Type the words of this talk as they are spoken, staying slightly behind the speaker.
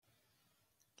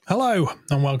Hello,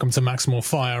 and welcome to Maximal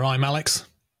Fire. I'm Alex.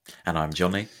 And I'm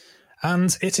Johnny.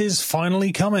 And it is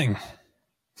finally coming.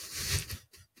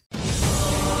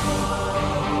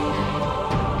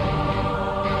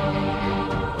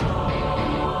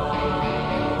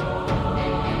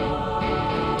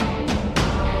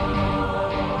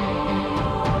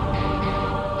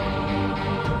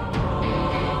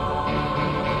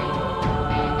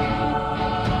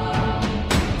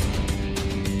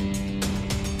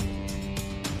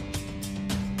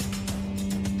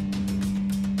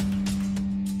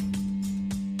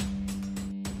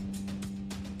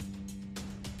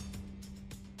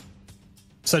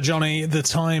 So, Johnny, the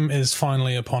time is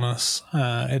finally upon us.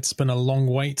 It's been a long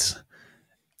wait.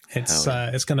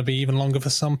 It's going to be even longer for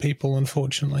some people,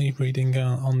 unfortunately, reading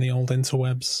on the old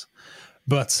interwebs.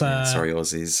 But sorry,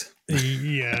 Aussies.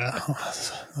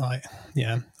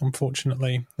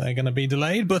 Unfortunately, they're going to be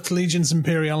delayed. But Legions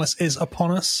Imperialis is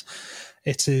upon us.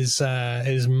 It is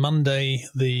Monday,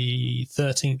 the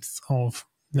 13th of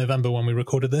November when we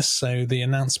recorded this. So the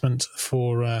announcement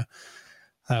for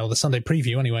the Sunday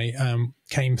preview, anyway,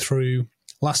 came through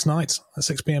last night at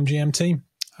 6 p.m. GMT.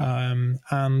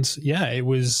 It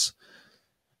was,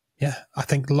 I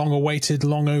think long awaited,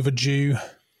 long overdue.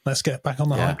 Let's get back on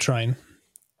the hype train.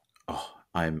 Oh,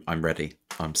 I'm ready.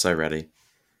 I'm so ready.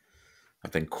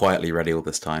 I've been quietly ready all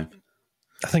this time.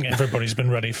 I think everybody's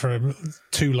been ready for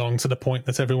too long, to the point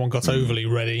that everyone got overly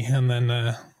ready and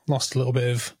then lost a little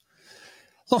bit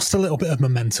of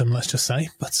momentum, let's just say.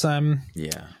 But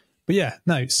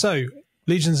So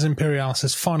Legions Imperialis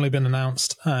has finally been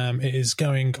announced. It is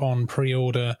going on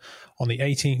pre-order on the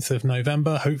 18th of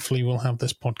November. Hopefully we'll have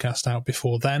this podcast out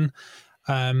before then.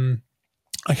 I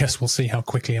guess we'll see how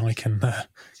quickly I can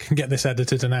get this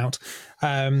edited and out.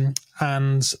 And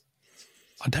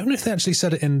I don't know if they actually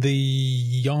said it in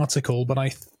the article, but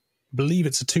I believe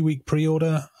it's a 2-week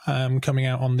pre-order coming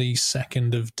out on the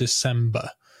 2nd of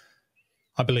December,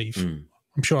 I believe. I'm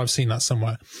sure I've seen that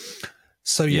somewhere.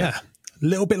 So, a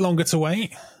little bit longer to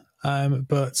wait.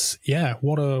 But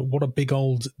what a big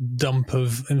old dump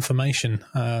of information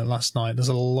last night. There's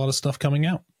a lot of stuff coming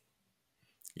out.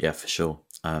 Yeah, for sure.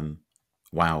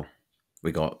 Wow.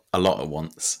 We got a lot at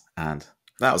once. And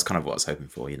that was kind of what I was hoping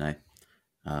for,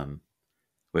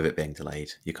 with it being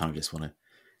delayed. You kind of just want to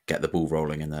get the ball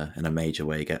rolling in a major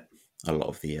way, get a lot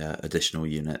of the additional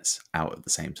units out at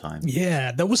the same time.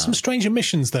 Yeah, there was some strange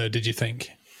omissions, though, did you think?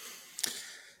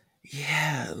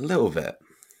 Yeah, a little bit.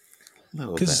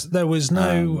 Because there was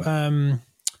no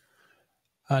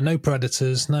no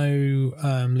Predators, no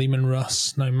Leman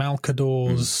Russ, no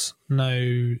Malcadors,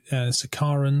 no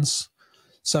Sicarans.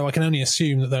 So I can only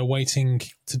assume that they're waiting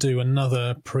to do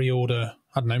another pre-order.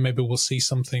 I don't know, maybe we'll see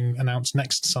something announced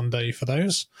next Sunday for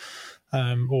those.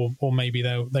 Or maybe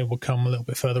they will come a little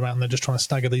bit further out and they're just trying to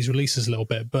stagger these releases a little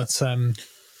bit. But some,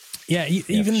 I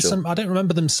don't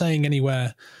remember them saying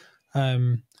anywhere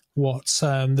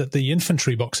that the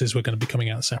infantry boxes were going to be coming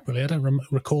out separately. I don't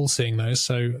recall seeing those,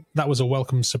 so that was a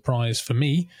welcome surprise for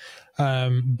me.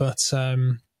 Lots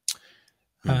of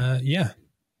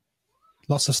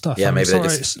stuff. Yeah, maybe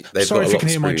sorry if you can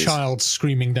hear my child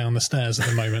screaming down the stairs at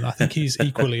the moment. I think he's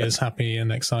equally as happy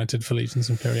and excited for Legions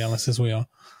Imperialis as we are.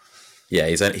 Yeah,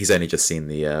 he's only just seen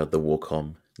the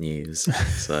Warcom news,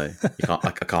 so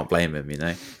I can't blame him.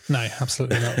 No,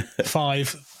 absolutely not.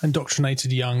 5,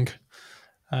 indoctrinated young.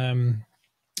 Let's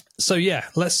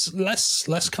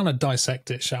kind of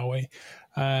dissect it, shall we?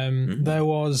 There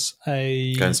was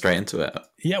going straight into it.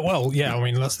 Yeah, well, yeah. I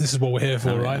mean, this is what we're here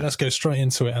for, right? Yeah. Let's go straight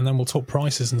into it, and then we'll talk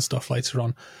prices and stuff later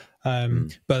on.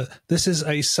 But this is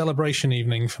a celebration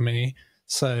evening for me,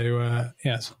 so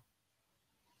yes.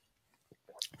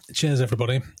 Cheers,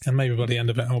 everybody, and maybe by the end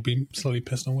of it, I'll be slowly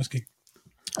pissed on whiskey.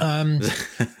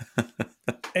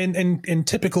 In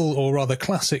typical, or rather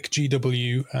classic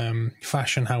GW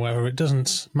fashion, however, it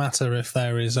doesn't matter if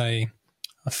there is a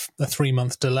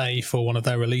 3-month delay for one of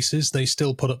their releases. They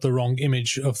still put up the wrong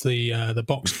image of the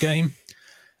boxed game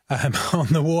on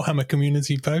the Warhammer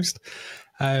community post.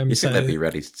 You think they'd be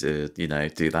ready to do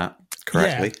that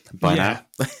correctly by now?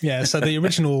 Yeah. So the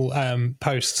original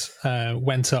post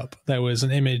went up. There was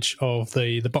an image of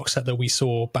the box set that we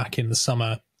saw back in the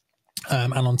summer,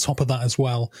 and on top of that as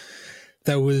well,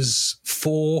 there was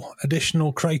 4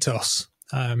 additional Kratos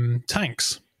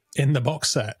tanks in the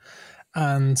box set,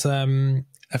 and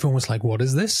everyone was like, "What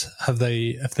is this? Have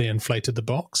they inflated the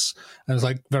box?" And I was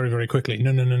like, very, very quickly,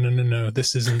 no,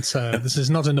 this isn't. This is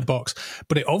not in the box,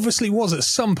 but it obviously was at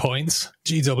some point.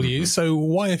 GW, so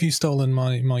why have you stolen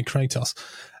my Kratos?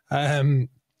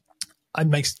 It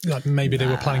makes maybe they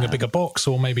were planning a bigger box,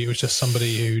 or maybe it was just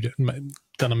somebody who'd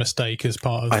done a mistake as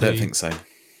part of. I don't think so.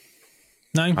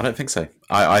 No, I don't think so.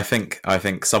 I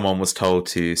think someone was told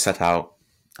to set out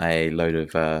a load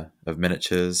of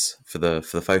miniatures for the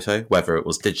photo, whether it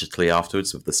was digitally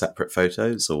afterwards with the separate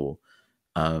photos or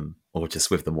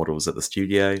just with the models at the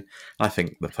studio. I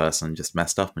think the person just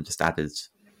messed up and just added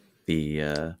the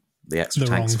extra the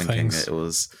tanks, wrong thinking things.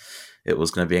 it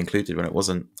was going to be included when it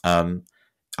wasn't.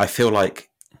 I feel like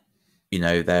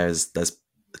there's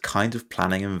kind of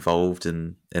planning involved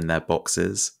in their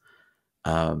boxes.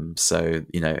 So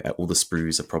all the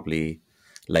sprues are probably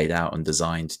laid out and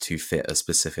designed to fit a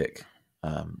specific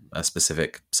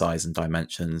size and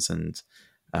dimensions. And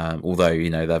although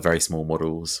they're very small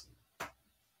models,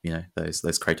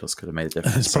 those Kratos could have made a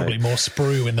difference. There's probably more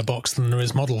sprue in the box than there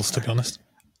is models, to be honest.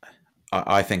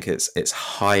 I think it's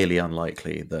highly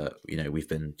unlikely that we've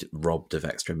been robbed of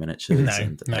extra miniatures.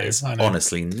 It's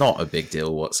honestly not a big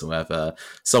deal whatsoever.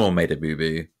 Someone made a boo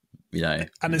boo.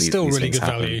 And it's still really good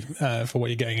value for what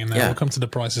you're getting in there. Yeah. We'll come to the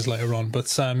prices later on, but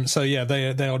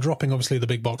they are dropping obviously the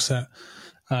big box set,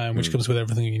 which comes with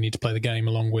everything you need to play the game,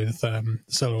 along with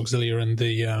Solar Auxilia and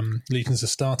the Legions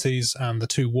Astartes and the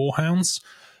 2 Warhounds.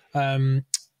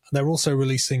 They're also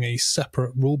releasing a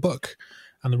separate rulebook,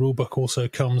 and the rulebook also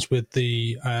comes with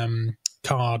the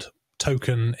card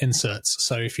token inserts.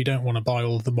 So if you don't want to buy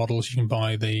all of the models, you can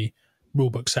buy the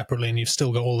rulebook separately, and you've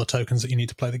still got all the tokens that you need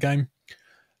to play the game.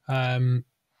 Then,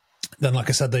 like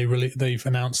I said, they've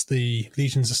announced the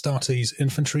Legions Astartes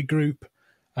infantry group,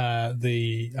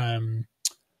 the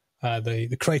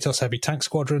Kratos heavy tank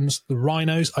squadrons, the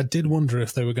Rhinos. I did wonder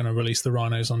if they were going to release the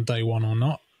Rhinos on day one or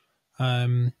not.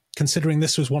 Considering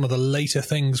this was one of the later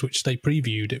things which they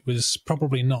previewed, it was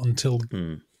probably not until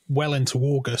well into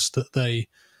August that they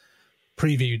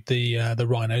previewed the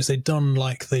Rhinos. They'd done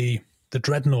like the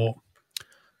Dreadnought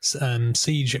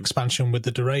siege expansion with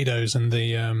the Dorados and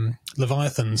the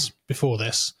Leviathans before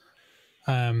this,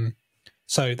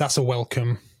 so that's a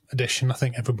welcome addition. I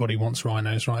think everybody wants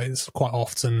Rhinos, right? It's quite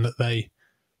often that they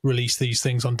release these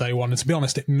things on day one, and to be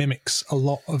honest, it mimics a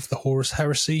lot of the Horus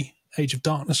Heresy Age of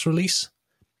Darkness release.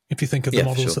 If you think of the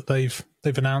models that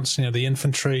they've announced, the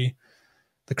infantry,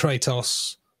 the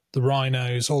Kratos, the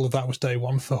Rhinos, all of that was day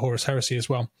one for Horus Heresy as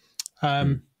well.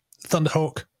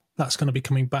 Thunderhawk, that's going to be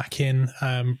coming back in,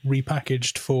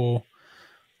 repackaged for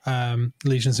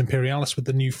Legions Imperialis with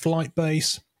the new flight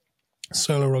base,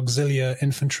 Solar Auxilia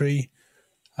infantry,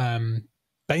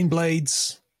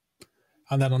 Baneblades,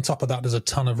 and then on top of that, there's a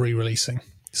ton of re-releasing.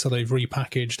 So they've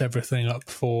repackaged everything up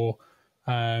for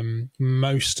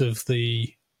most of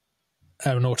the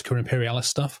Aeronautica Imperialis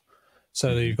stuff.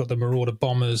 So you've got the Marauder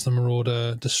bombers, the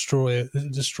Marauder destroyers.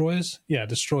 Yeah,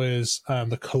 destroyers.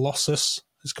 The Colossus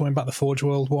is coming back, the Forge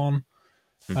World one.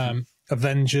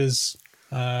 Avengers.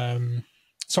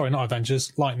 Sorry, not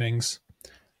Avengers. Lightnings.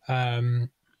 And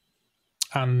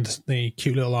the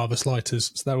cute little Arvis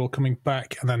Lighters. So they're all coming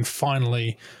back. And then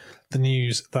finally, the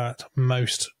news that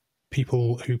most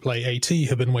people who play AT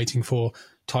have been waiting for.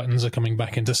 Titans are coming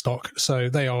back into stock. So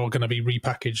they are going to be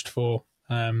repackaged for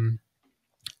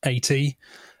AT.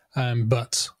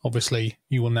 But obviously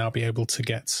you will now be able to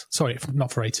get... Sorry,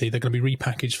 not for AT. They're going to be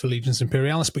repackaged for Legions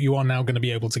Imperialis, but you are now going to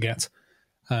be able to get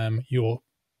your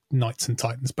Knights and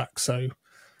Titans back. So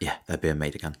yeah, they're being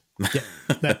made again. Yeah,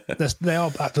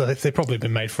 they've probably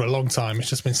been made for a long time. It's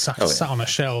just been sat on a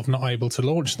shelf, not able to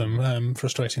launch them,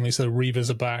 frustratingly. So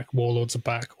Reavers are back, Warlords are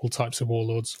back, all types of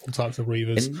Warlords, all types of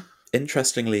Reavers.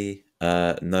 Interestingly,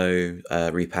 no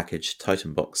repackaged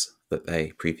Titan box that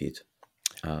they previewed.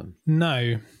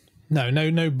 No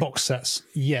box sets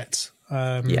yet.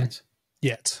 But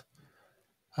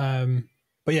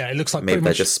yeah, it looks like maybe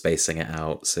they're just spacing it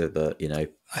out so that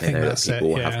people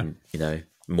will have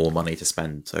more money to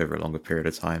spend over a longer period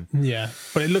of time. Yeah,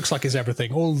 but it looks like it's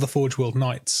everything. All the Forge World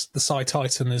Knights, the Psi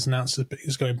Titan is announced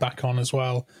is going back on as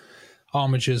well.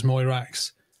 Armigers,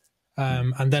 Moirax,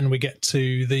 and then we get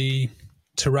to the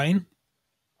terrain.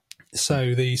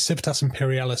 So the Civitas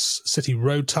Imperialis city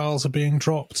road tiles are being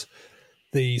dropped.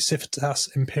 The Civitas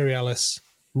Imperialis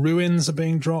ruins are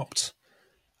being dropped.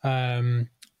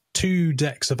 2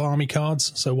 decks of army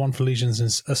cards, so one for Legions and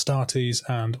Astartes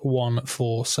and one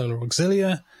for Solar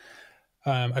Auxilia.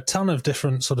 A ton of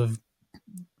different sort of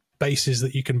bases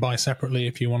that you can buy separately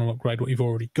if you want to upgrade what you've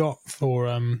already got for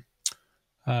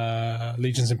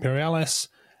Legions Imperialis,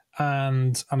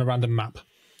 and a random map.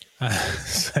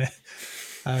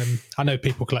 I know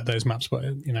people collect those maps, but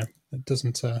it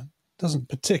doesn't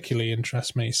particularly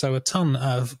interest me. So a ton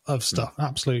of stuff,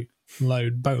 absolute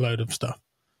boatload of stuff.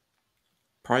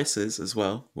 Prices as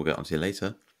well, we'll get onto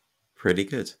later, pretty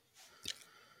good.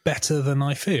 Better than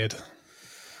I feared.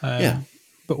 Yeah.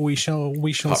 but we shall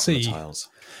Apart from the see. tiles.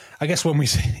 I guess when we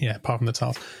see, yeah, apart from the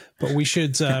tiles, but we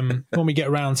should when we get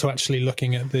around to actually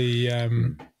looking at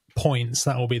the points,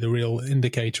 that will be the real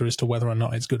indicator as to whether or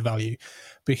not it's good value.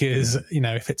 Because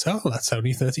if it's that's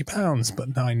only £30,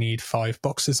 but I need 5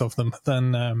 boxes of them,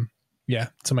 then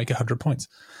to make 100 points,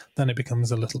 then it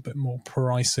becomes a little bit more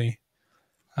pricey.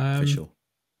 For sure.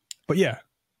 But yeah,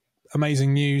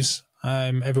 amazing news.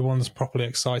 Everyone's properly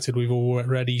excited. We've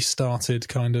already started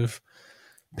kind of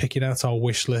picking out our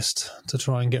wish list to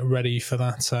try and get ready for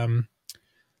that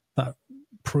that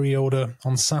pre-order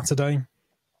on Saturday.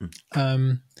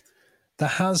 There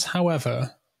has,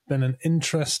 however, been an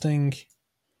interesting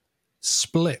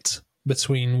split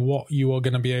between what you are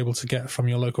going to be able to get from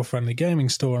your local friendly gaming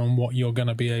store and what you're going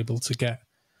to be able to get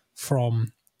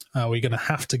from, we're going to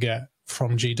have to get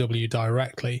from GW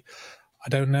directly. I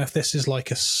don't know if this is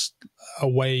like a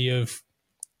way of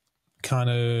kind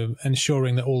of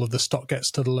ensuring that all of the stock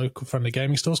gets to the local friendly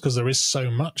gaming stores because there is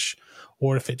so much,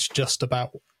 or if it's just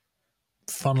about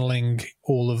funneling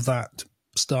all of that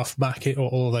stuff back or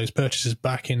all of those purchases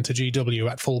back into GW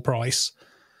at full price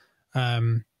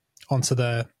onto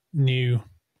their new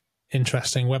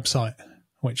interesting website,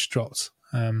 which dropped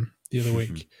the other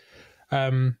week.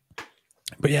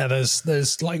 But yeah,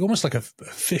 there's like almost like a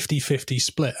 50-50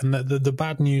 split. And the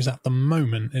bad news at the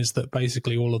moment is that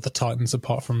basically all of the Titans,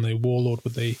 apart from the Warlord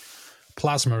with the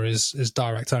Plasma, is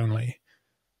direct only,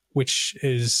 which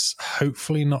is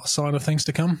hopefully not a sign of things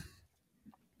to come.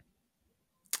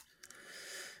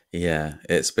 Yeah,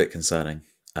 it's a bit concerning.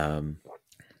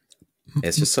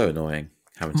 It's just so annoying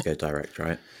having to go direct,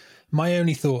 right? My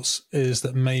only thoughts is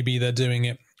that maybe they're doing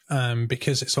it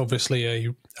because it's obviously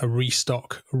a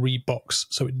restock, rebox,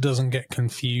 so it doesn't get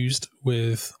confused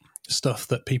with stuff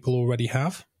that people already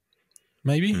have,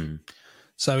 maybe.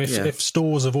 So if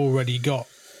stores have already got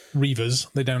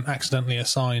Reavers, they don't accidentally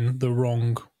assign the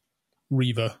wrong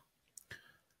Reaver,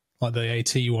 like the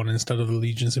AT one instead of the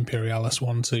Legions Imperialis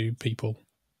one, to people.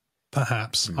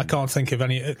 Perhaps. I can't think of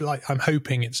any. I'm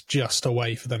hoping it's just a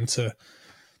way for them to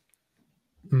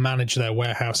manage their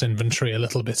warehouse inventory a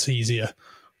little bit easier,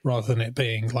 rather than it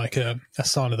being like a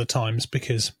sign of the times,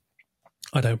 because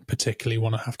I don't particularly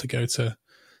want to have to go to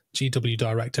GW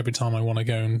Direct every time I want to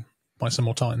go and buy some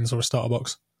more Titans or a starter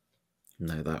box.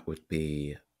 No, that would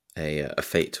be a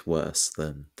fate worse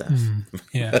than death.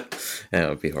 Yeah. Yeah, it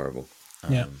would be horrible.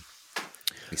 Yeah.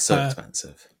 It'd be so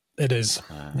expensive. It is.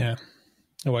 Yeah.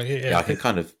 Well, I can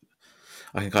kind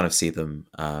of see them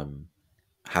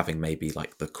having maybe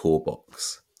like the core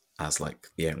box as like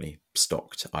the only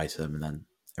stocked item, and then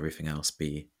everything else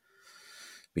be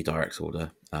direct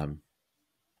order.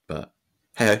 But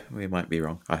hey, we might be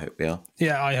wrong. I hope we are.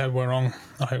 Yeah, I hope we're wrong.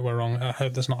 I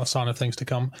hope there's not a sign of things to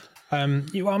come. I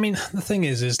mean, the thing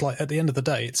is like at the end of the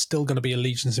day, it's still going to be a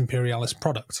Legions Imperialis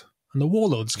product, and the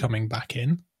Warlord's coming back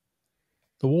in.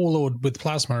 The Warlord with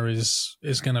Plasma is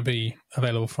going to be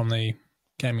available from the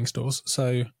gaming stores,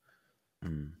 so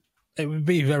it would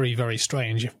be very, very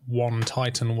strange if one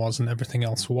Titan was and everything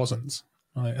else wasn't.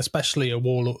 Right? Especially a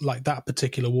Warlord, like that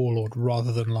particular Warlord,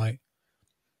 rather than like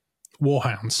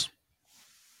Warhounds.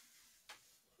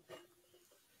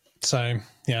 So,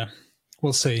 yeah,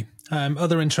 we'll see.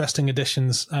 Other interesting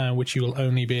additions, which you will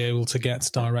only be able to get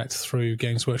direct through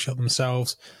Games Workshop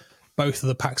themselves, both of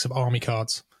the packs of army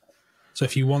cards. So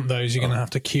if you want those, you're going to have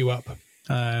to queue up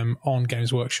on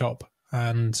Games Workshop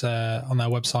and on their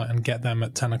website and get them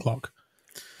at 10 o'clock.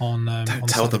 Don't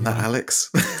tell them that,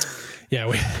 Alex. Yeah,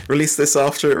 we release this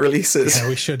after it releases. Yeah,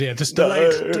 we should. Yeah, just delay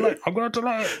it. I'm going to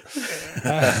delay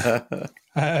it.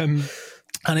 And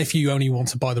if you only want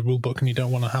to buy the rulebook and you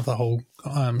don't want to have the whole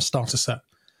starter set,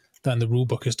 then the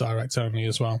rulebook is direct only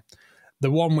as well. The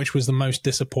one which was the most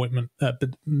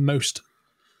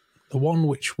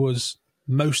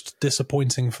most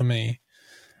disappointing for me.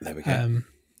 There we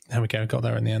go. Got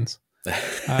there in the end.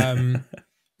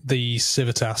 The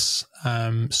Civitas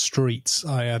Streets.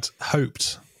 I had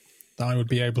hoped that I would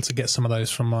be able to get some of those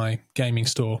from my gaming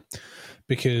store,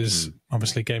 because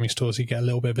obviously gaming stores, you get a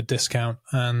little bit of a discount,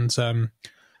 and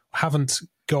haven't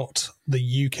got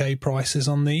the UK prices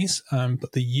on these,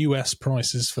 but the US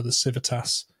prices for the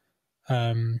Civitas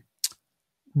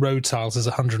road tiles is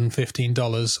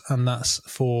 $115, and that's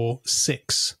for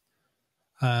 6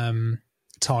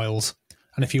 tiles.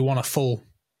 And if you want a full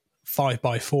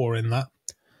 5x4 in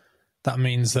that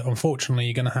means that unfortunately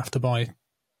you're going to have to buy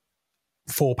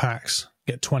 4 packs,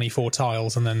 get 24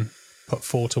 tiles, and then put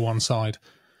 4 to one side.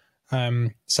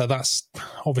 So that's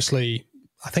obviously,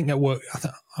 I think that work.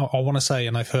 I want to say,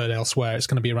 and I've heard elsewhere, it's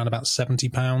going to be around about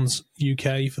 £70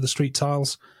 UK for the street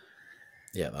tiles.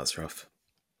 Yeah, that's rough.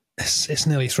 it's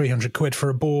nearly 300 quid for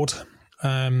a board.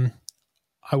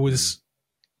 I was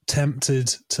tempted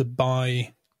to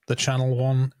buy the channel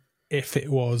one if it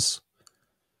was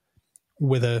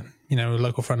with a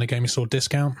local friendly gaming store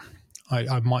discount.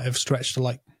 I might have stretched to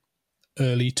like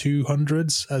early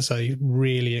 200s as a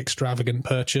really extravagant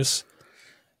purchase,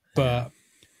 but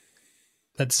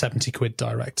at 70 quid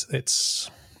direct,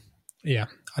 I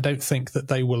don't think that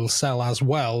they will sell as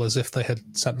well as if they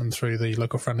had sent them through the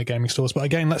local friendly gaming stores. But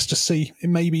again, let's just see.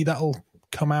 Maybe that'll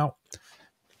come out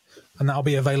and that'll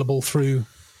be available through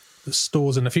the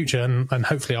stores in the future, and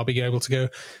hopefully I'll be able to go,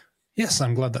 yes,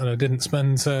 I'm glad that I didn't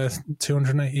spend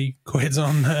 280 quid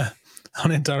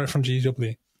on it direct from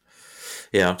GW.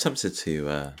 Yeah, I'm tempted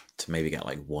to maybe get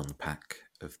like one pack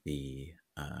of the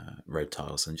road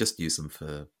tiles and just use them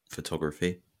for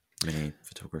photography, mini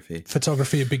photography.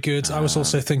 Photography would be good. I was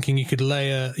also thinking you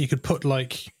could put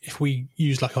like, if we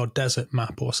use like our desert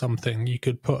map or something, you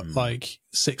could put like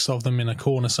 6 of them in a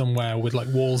corner somewhere with like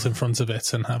walls in front of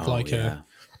it and have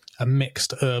a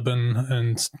mixed urban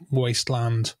and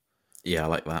wasteland. Yeah, I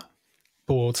like that.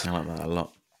 Board. I like that a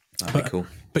lot. That'd be cool.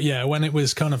 But yeah, when it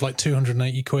was kind of like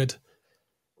 280 quid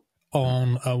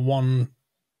on a 1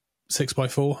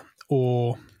 6x4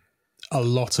 or a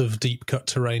lot of deep cut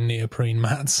terrain neoprene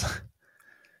mats.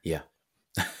 Yeah.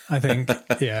 I think,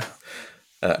 yeah.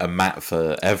 A map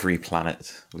for every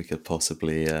planet we could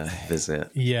possibly visit.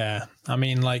 Yeah. I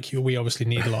mean, like, we obviously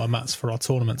need a lot of mats for our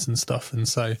tournaments and stuff. And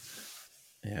so,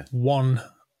 one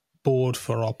board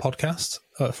for our podcast,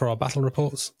 for our battle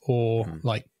reports, or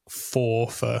like 4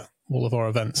 for all of our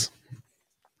events.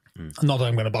 Not that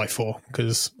I'm going to buy 4,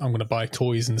 because I'm going to buy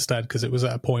toys instead, because it was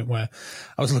at a point where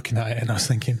I was looking at it and I was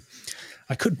thinking,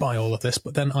 I could buy all of this,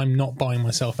 but then I'm not buying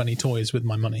myself any toys with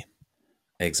my money.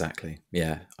 Exactly.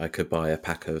 Yeah. I could buy a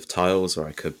pack of tiles, or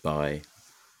I could buy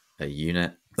a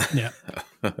unit. Yeah.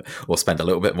 Or spend a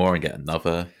little bit more and get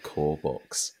another core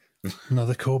box.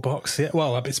 Another core box. Yeah.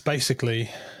 Well, it's basically...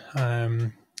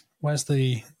 So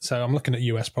I'm looking at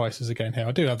US prices again here.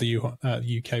 I do have the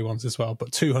UK ones as well,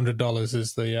 but $200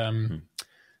 is the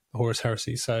Horus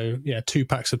Heresy. So yeah, 2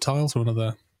 packs of tiles or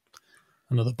another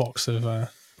box of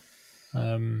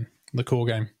the core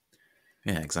game.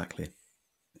 Yeah, exactly.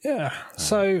 Yeah.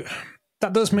 So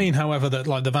that does mean, however, that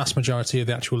like the vast majority of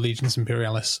the actual Legions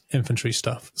Imperialis infantry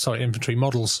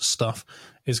models stuff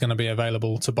is going to be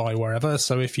available to buy wherever.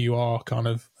 So if you are kind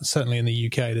of, certainly in the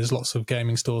UK, there's lots of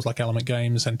gaming stores like Element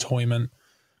Games, Entoyment,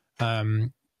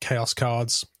 Chaos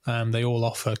Cards. They all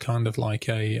offer kind of like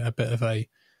a bit of a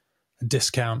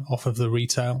discount off of the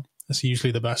retail. That's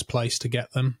usually the best place to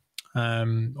get them.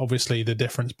 Obviously, the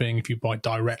difference being if you buy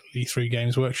directly through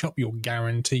Games Workshop, you're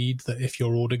guaranteed that if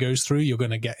your order goes through, you're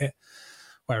going to get it.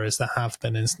 Whereas there have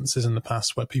been instances in the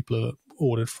past where people have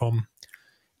ordered from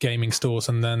gaming stores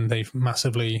and then they've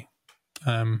massively...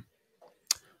 was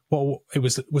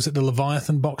it the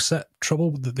Leviathan box set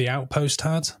trouble that the Outpost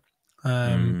had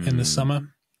in the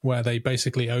summer, where they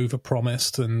basically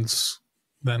overpromised and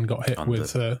then got hit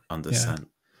with... Undersent.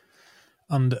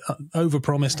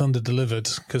 Overpromised,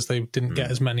 underdelivered, because they didn't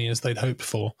get as many as they'd hoped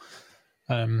for.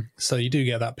 So you do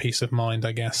get that peace of mind,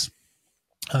 I guess,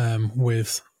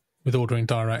 with ordering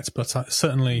direct. But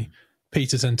certainly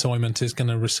Peter's Entoyment is going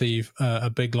to receive a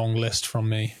big long list from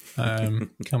me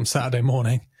come Saturday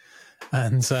morning,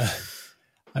 and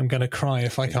I'm going to cry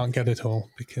if I can't get it all,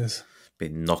 because be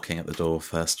knocking at the door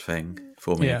first thing,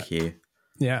 forming a queue.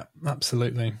 Yeah,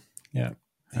 absolutely. Yeah,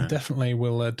 he definitely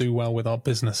will do well with our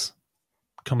business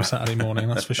come Saturday morning,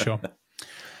 that's for sure.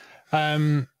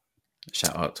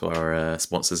 Shout out to our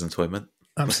sponsors, Entoyment.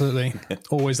 Absolutely.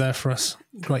 Always there for us.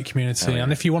 Great community.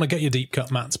 And if you want to get your deep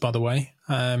cut mats, by the way,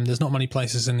 there's not many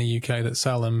places in the UK that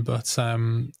sell them, but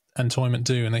Entoyment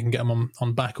do, and they can get them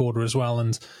on back order as well.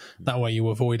 And that way you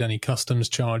avoid any customs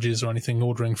charges or anything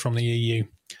ordering from the EU.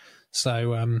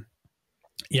 So,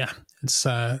 it's...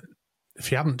 if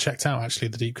you haven't checked out, actually,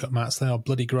 the deep cut mats, they are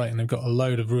bloody great, and they've got a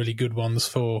load of really good ones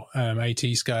for AT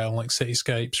scale, like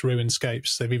cityscapes,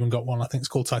 ruinscapes. They've even got one, I think it's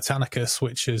called Titanicus,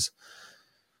 which is,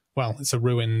 well, it's a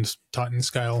ruined Titan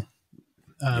scale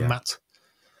mat,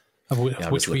 of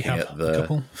which we have a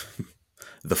couple.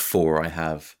 The 4 I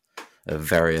have of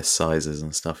various sizes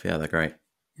and stuff. Yeah, they're great.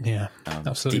 Yeah,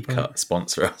 absolutely. Deep Cut,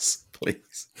 sponsor us,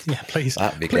 please. Yeah, please.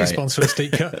 That'd be please great. Sponsor us,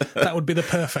 Deep Cut. That would be the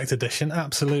perfect addition.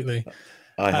 Absolutely.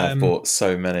 I have bought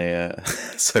so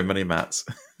many mats.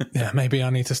 Yeah, maybe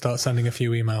I need to start sending a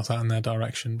few emails out in their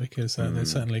direction, because they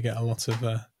certainly get a lot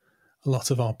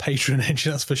of our patronage,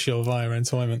 that's for sure, via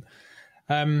Entoyment.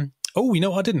 You know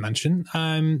what I didn't mention?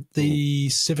 The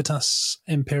Civitas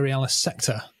Imperialis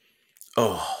Sector.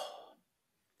 Oh,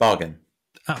 bargain.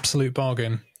 Absolute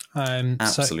bargain.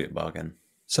 Absolute bargain.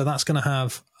 So that's going to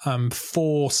have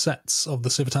 4 sets of the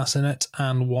Civitas in it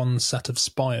and 1 set of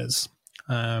Spires.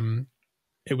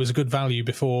 It was a good value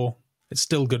before. It's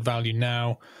still good value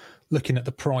now. Looking at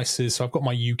the prices, so I've got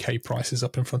my UK prices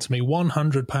up in front of me.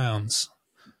 £100.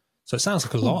 So it sounds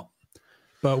like a lot,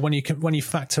 but when you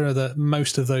factor that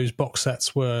most of those box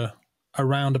sets were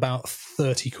around about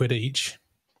 30 quid each,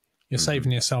 you're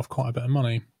saving yourself quite a bit of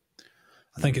money.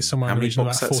 I think it's somewhere in the region of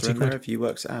about 40 quid. Have you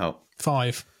worked it out?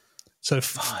 5. So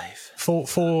 5.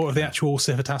 4 of the actual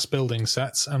Civitas building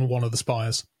sets and 1 of the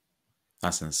Spires.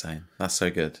 That's insane. That's so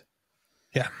good.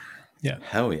 Yeah.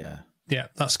 Hell yeah. Yeah,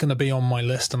 that's going to be on my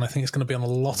list, and I think it's going to be on a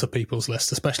lot of people's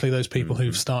list, especially those people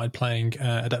who've started playing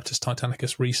Adeptus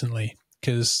Titanicus recently,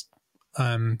 because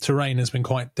terrain has been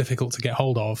quite difficult to get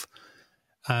hold of,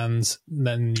 and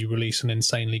then you release an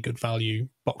insanely good value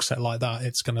box set like that,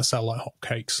 it's going to sell like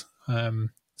hotcakes.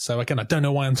 So again, I don't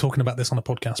know why I'm talking about this on a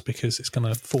podcast, because it's going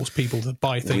to force people to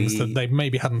buy things that they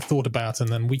maybe hadn't thought about, and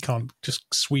then we can't just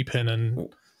sweep in and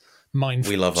mind.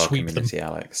 We love our community,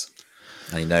 Alex.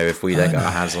 And if we don't get our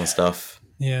hands on stuff,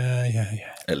 yeah,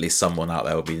 at least someone out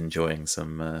there will be enjoying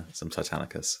some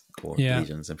Titanicus or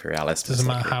Legions Imperialis. Doesn't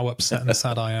matter how upset and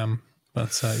sad I am,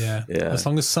 but as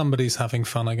long as somebody's having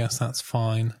fun, I guess that's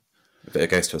fine. If it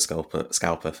goes to a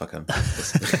scalper, fuck him.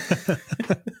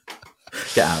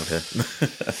 Get out of here.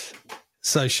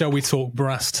 So, shall we talk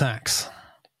brass tacks?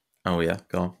 Oh yeah,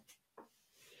 go on.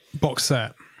 Box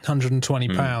set,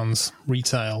 £120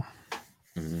 retail.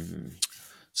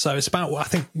 So it's about, I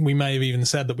think we may have even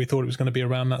said that we thought it was going to be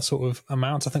around that sort of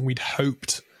amount. I think we'd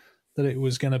hoped that it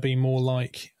was going to be more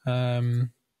like the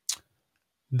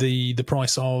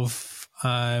price of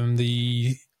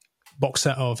the box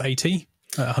set of AT at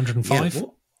 105. Yeah,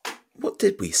 what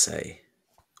did we say?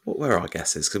 What were our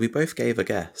guesses? Because we both gave a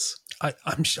guess.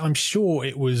 I'm sure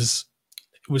it was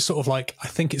sort of like, I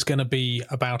think it's going to be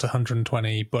about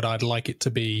 120, but I'd like it to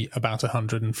be about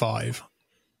 105.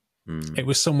 It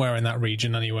was somewhere in that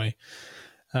region anyway.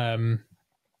 We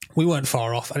weren't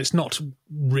far off, and it's not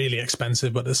really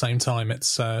expensive, but at the same time,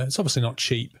 it's obviously not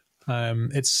cheap.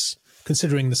 It's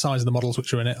considering the size of the models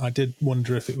which are in it. I did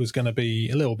wonder if it was going to be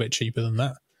a little bit cheaper than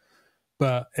that,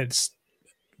 but it's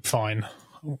fine.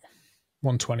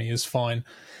 120 is fine.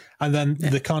 And then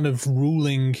the kind of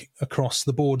ruling across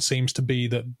the board seems to be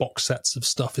that box sets of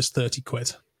stuff is 30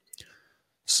 quid.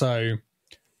 So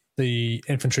the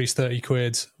infantry's 30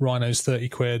 quid, Rhino's 30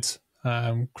 quid,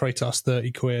 Kratos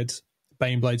 30 quid,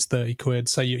 Baneblades 30 quid.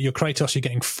 So your Kratos, you're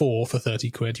getting 4 for 30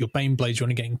 quid. Your Baneblades, you're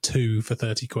only getting 2 for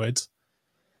 30 quid.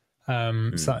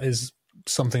 So that is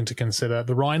something to consider.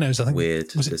 The Rhinos, I think,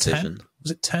 was it 10?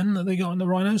 Was it 10 that they got in the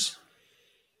Rhinos?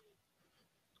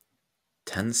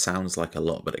 10 sounds like a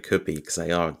lot, but it could be because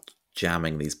they are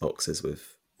jamming these boxes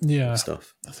with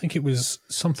stuff. I think it was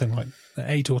something like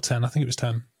 8 or 10. I think it was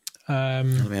 10. Let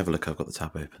me have a look. I've got the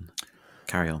tab open.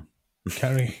 Carry on.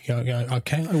 Okay, I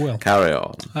will. Carry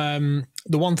on.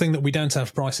 The one thing that we don't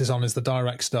have prices on is the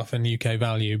direct stuff in UK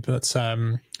value, but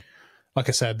like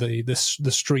I said, the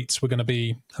streets were going to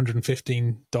be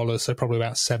 $115, so probably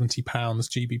about £70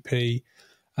 GBP.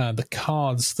 The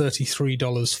cards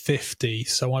 $33.50,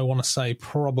 so I want to say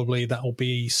probably that will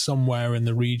be somewhere in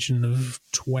the region of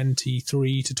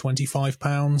 £23 to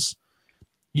 £25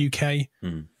 UK.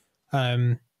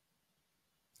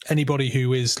 Anybody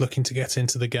who is looking to get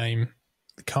into the game,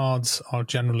 the cards are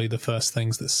generally the first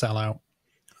things that sell out.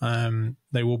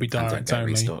 They will be direct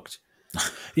only. Restocked.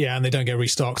 Yeah, and they don't get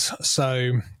restocked.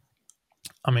 So,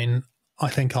 I mean, I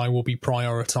think I will be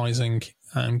prioritising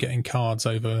getting cards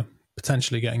over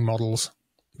potentially getting models,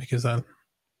 because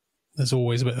there's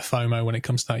always a bit of FOMO when it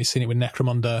comes to that. You've seen it with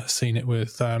Necromunda, seen it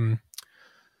with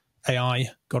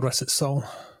AI, God rest its soul.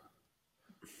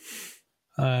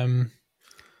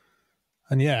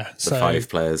 And yeah, the 5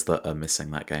 players that are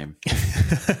missing that game.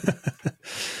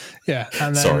 Yeah,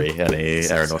 and then, sorry, any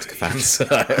Aeronautica fans.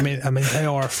 I mean, they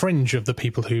are a fringe of the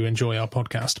people who enjoy our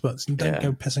podcast, but don't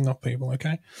go pissing off people,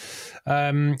 okay?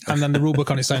 And then the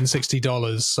rulebook on its own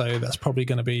 $60, so that's probably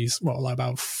going to be like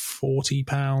about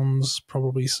 £40,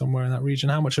 probably somewhere in that region.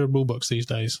 How much are rulebooks these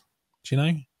days? Do you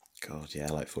know? God, yeah,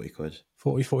 like 40 quid.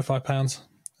 40, £45.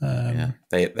 Yeah,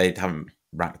 they haven't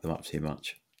racked them up too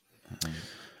much.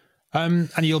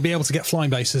 And you'll be able to get flying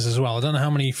bases as well. I don't know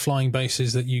how many flying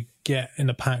bases that you get in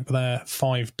the pack, but they're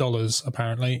 $5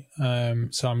 apparently.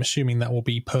 So I'm assuming that will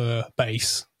be per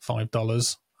base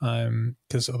 $5,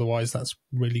 because otherwise that's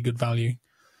really good value.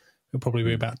 It'll probably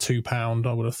be about £2.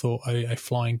 I would have thought a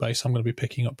flying base. I'm going to be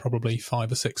picking up probably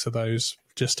 5 or 6 of those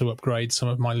just to upgrade some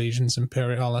of my Legions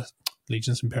Imperialis,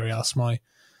 my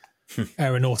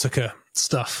Aeronautica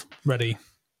stuff ready.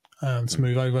 to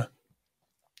move over.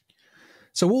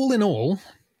 So all in all,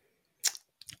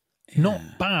 not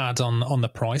bad on the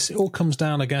price. It all comes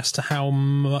down, I guess, to how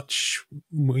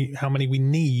many we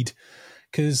need,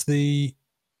 because the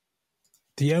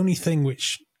only thing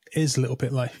which is a little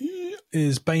bit like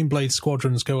is Baneblade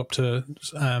squadrons go up to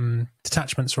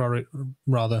detachments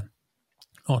rather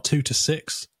are 2 to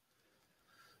 6.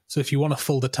 So if you want a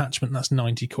full detachment, that's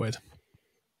 90 quid.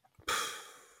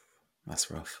 That's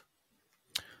rough.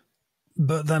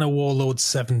 But then a Warlord's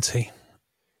 70.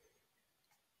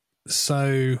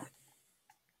 So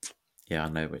yeah, I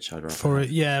know which I'd rather for have.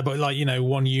 it. Yeah, but like,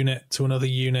 one unit to another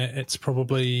unit, it's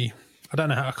probably, I don't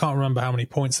know I can't remember how many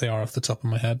points they are off the top of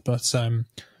my head, but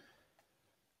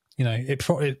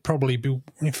it'd probably be.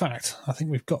 In fact, I think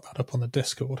we've got that up on the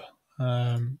Discord.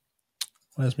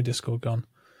 Where's my Discord gone?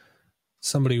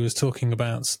 Somebody was talking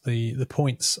about the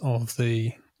points of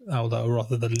the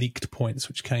leaked points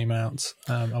which came out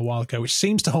a while ago, which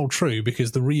seems to hold true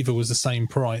because the Reaver was the same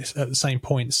price at the same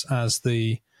points as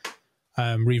the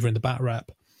Reaver in the Bat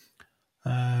Rep.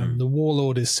 The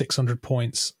Warlord is 600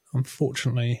 points.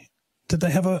 Unfortunately, did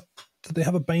they have a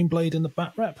Baneblade in the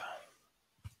Bat Rep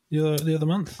the other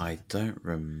month? I don't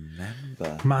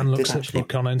remember. Man looks at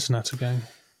book on internet again.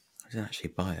 I didn't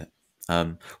actually buy it.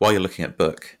 While you're looking at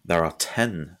book, there are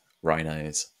 10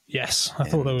 rhinos. Yes, I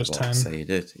thought there was 10. So you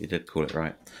did call it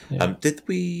right. Yeah. Did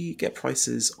we get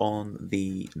prices on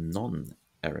the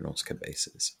non-Aeronautica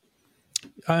bases?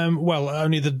 Well,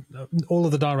 only all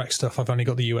of the direct stuff. I've only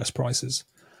got the US prices.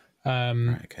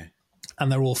 Right, okay. And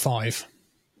they're all $5.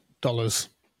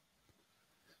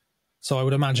 So I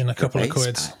would imagine a couple of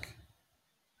quid.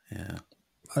 Yeah.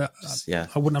 I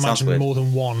wouldn't imagine more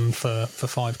than one for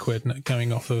 £5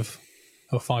 going off of,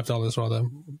 or $5 rather,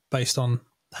 based on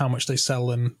how much they sell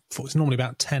them for. It's normally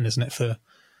about 10, isn't it, for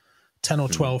 10 or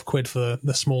 12 quid for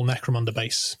the small Necromunda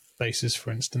bases,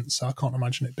 for instance. So I can't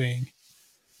imagine it being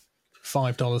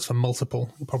 $5 for multiple.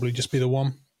 It'll probably just be the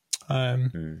one.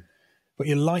 But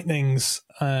your Lightnings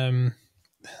are,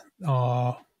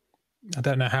 I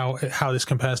don't know how this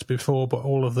compares to before, but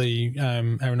all of the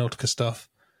Aeronautica stuff,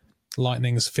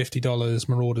 Lightning's $50,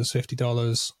 Marauder's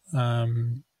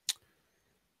 $50.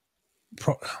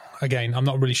 Again, I'm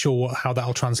not really sure how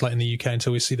that'll translate in the UK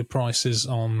until we see the prices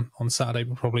on Saturday,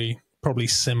 but probably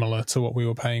similar to what we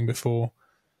were paying before.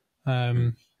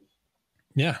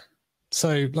 Yeah.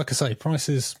 So, like I say, price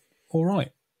is all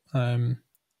right. I've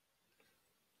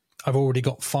already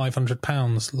got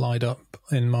 £500 lined up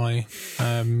in my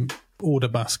order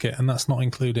basket, and that's not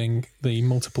including the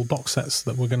multiple box sets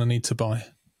that we're going to need to buy.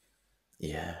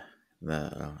 Yeah,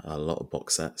 there are a lot of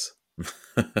box sets.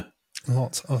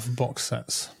 Lot of box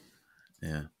sets.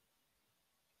 Yeah.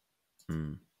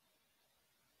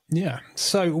 Yeah.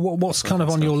 So what's kind of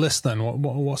on your list then?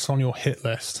 What's on your hit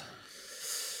list?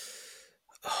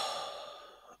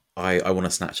 I want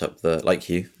to snatch up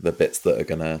the bits that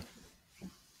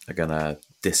are gonna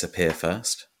disappear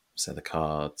first. So the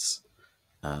cards.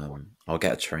 I'll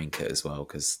get a terrain kit as well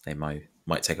because they might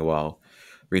take a while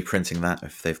reprinting that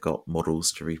if they've got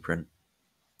models to reprint.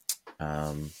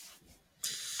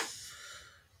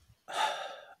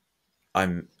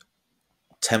 I'm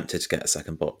tempted to get a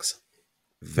second box.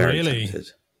 Very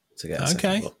tempted to get a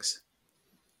second box.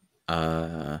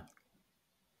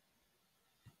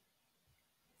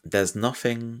 There's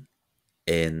nothing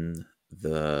in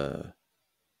the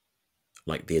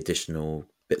additional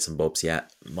bits and bobs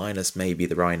yet, minus maybe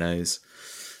the rhinos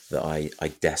that I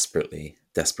desperately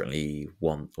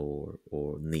want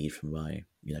or need for my,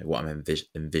 what I'm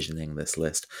envisioning this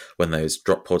list. When those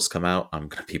drop pods come out, I'm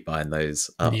going to be buying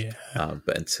those up. Yeah.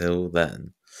 But until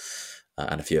then,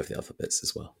 and a few of the other bits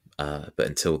as well. But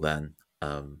until then,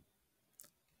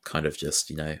 kind of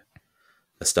just,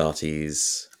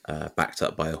 Astartes backed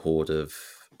up by a horde of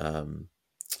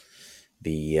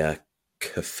the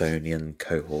Chthonian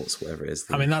cohorts, whatever it is.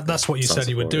 That's what you said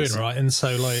you were doing, right? And so,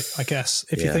 I guess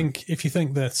if you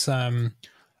think that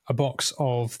a box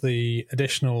of the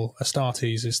additional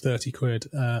Astartes is 30 quid,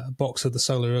 a box of the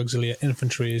Solar Auxiliary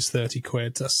Infantry is 30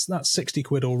 quid. That's 60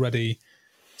 quid already.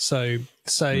 So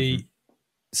say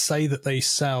that they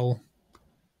sell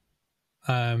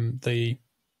the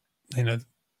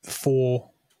 4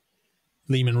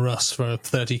 Lehman Russ for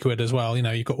 30 quid as well.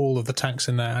 You've got all of the tanks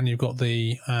in there, and you've got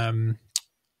the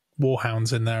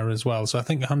Warhounds in there as well. So I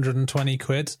think 120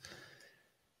 quid.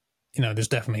 There's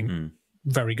definitely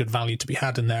very good value to be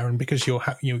had in there, and because you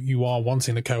are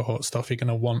wanting the cohort stuff, you're going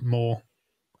to want more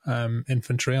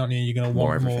infantry, aren't you? You're going to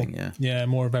want more,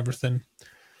 more of everything.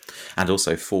 And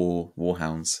also 4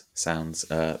 Warhounds sounds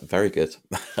very good.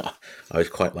 I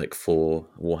would quite like 4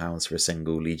 Warhounds for a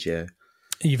single Legio.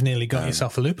 You've nearly got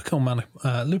yourself a lupical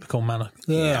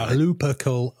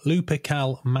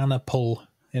mana pull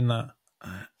in that.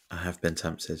 I have been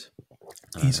tempted.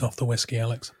 Ease off the whiskey,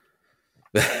 Alex.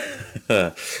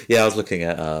 Yeah, I was looking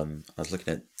at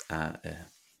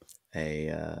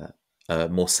a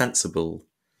more sensible,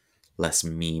 less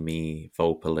memey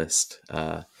Volpa list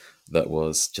that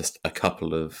was just a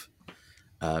couple of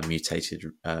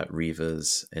mutated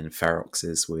Reavers in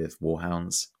Feroxes with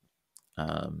Warhounds,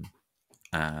 and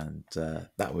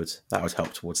that would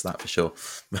help towards that for sure.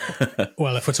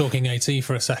 Well, if we're talking AT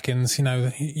for a second,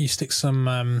 you stick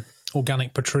some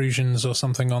organic protrusions or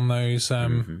something on those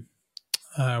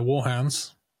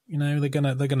Warhounds.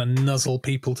 They're gonna nuzzle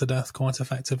people to death quite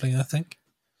effectively, I think.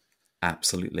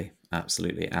 Absolutely,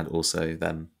 and also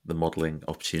then the modelling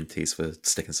opportunities for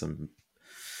sticking some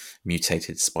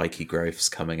mutated spiky growths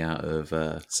coming out of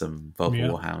some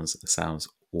Volpa Warhounds sounds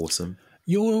awesome.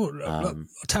 Your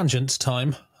tangent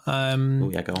time. Go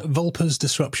on. Volpa's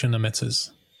disruption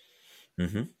emitters.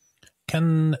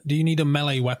 Mm-hmm. Do you need a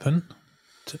melee weapon,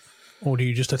 or do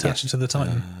you just attach it to the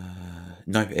Titan?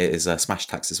 No, it is smash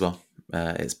attacks as well.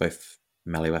 It's both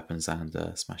melee weapons and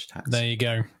smash attacks. There you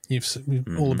go. You've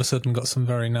all of a sudden got some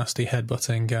very nasty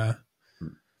headbutting.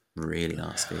 Really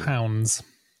nasty hounds.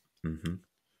 Mm-hmm.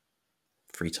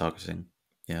 Free targeting.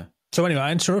 Yeah. So anyway,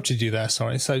 I interrupted you there.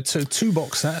 Sorry. So 2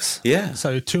 box sets. Yeah.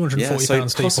 So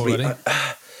 £240 deep already.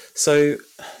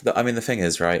 The thing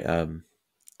is, right?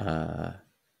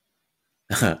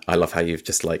 I love how you've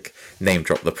just name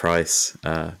dropped the price.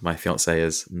 My fiance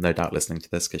is no doubt listening to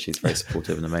this because she's very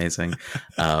supportive and amazing.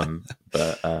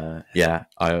 But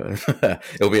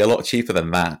it'll be a lot cheaper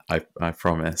than that. I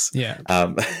promise. Yeah.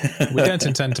 We don't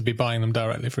intend to be buying them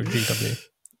directly through GW.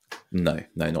 No,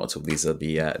 not at all. These are,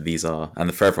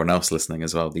 and for everyone else listening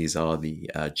as well, these are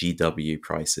the GW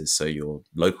prices. So your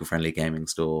local friendly gaming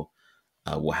store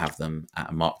will have them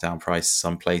at a markdown price.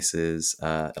 Some places,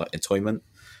 like Entoyment,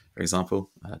 for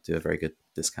example, do a very good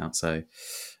discount. So,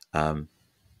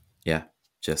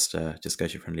 just go to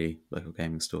your friendly local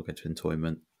gaming store, go to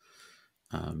Entoyment,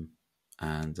 and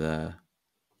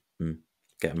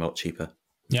get them a lot cheaper.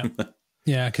 Yeah.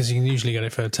 Yeah, because you can usually get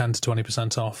it for 10 to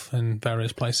 20% off in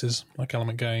various places, like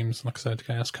Element Games, like I said,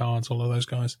 Chaos Cards, all of those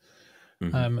guys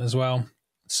as well.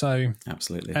 So,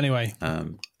 absolutely. Anyway,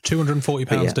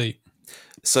 £240 deep.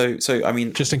 So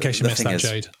just in case you missed that,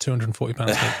 Jade, £240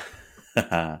 deep.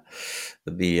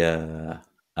 The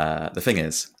thing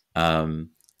is, I'm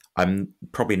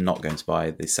probably not going to buy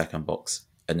the second box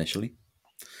initially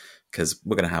because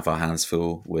we're going to have our hands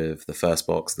full with the first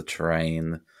box, the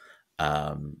terrain,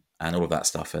 and all of that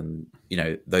stuff. And,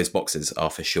 those boxes are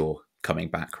for sure coming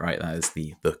back, right? That is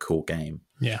the core game.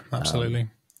 Yeah, absolutely.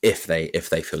 If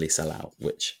they fully sell out,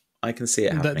 which I can see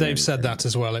it happening. They've said that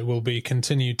as well. It will be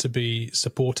continued to be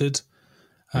supported.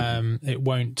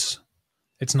 It's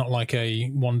not like a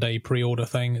one-day pre-order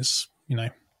thing. It's,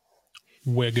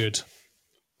 we're good.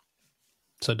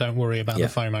 So don't worry about the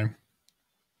FOMO.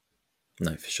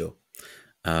 No, for sure.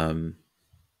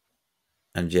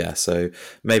 So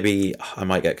maybe I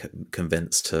might get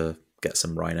convinced to get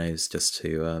some rhinos just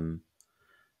to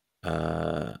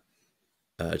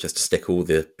stick all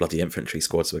the bloody infantry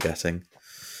squads we're getting.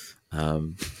 But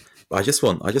I just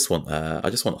want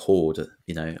horde, a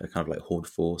kind of like horde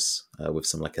force with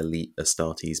some elite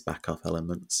Astartes backup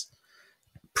elements,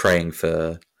 praying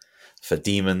for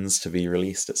demons to be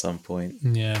released at some point.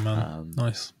 Yeah, man,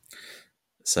 nice.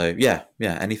 So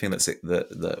anything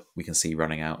that we can see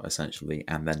running out essentially,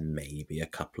 and then maybe a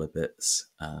couple of bits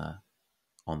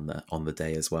on the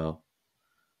day as well.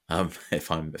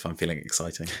 If I'm feeling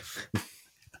exciting.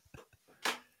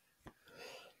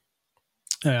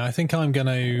 Yeah, I think I'm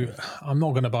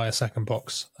not gonna buy a second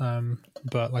box.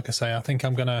 But like I say, I think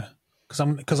I'm gonna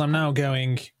because I'm now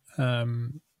going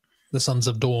the Sons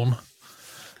of Dawn.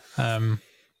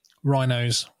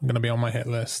 Rhinos are going to be on my hit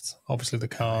list. Obviously the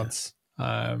cards.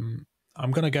 I'm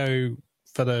going to go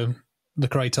for the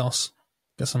Kratos.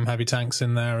 Get some heavy tanks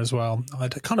in there as well.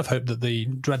 I'd kind of hoped that the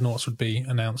Dreadnoughts would be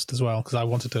announced as well because I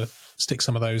wanted to stick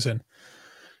some of those in.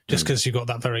 Just because you've got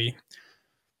that very,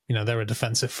 they're a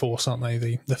defensive force, aren't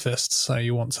they? The fists. So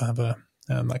you want to have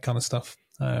that kind of stuff.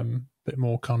 Bit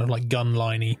more kind of like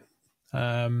gun-liney.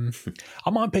 I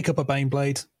might pick up a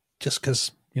Baneblade just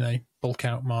because, bulk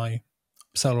out my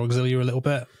Solar Auxiliary a little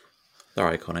bit.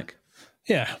 They're iconic.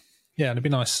 Yeah, it'd be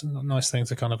nice thing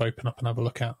to kind of open up and have a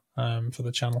look at for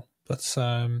the channel. But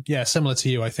similar to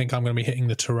you, I think I'm going to be hitting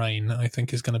the terrain. I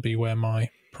think is going to be where my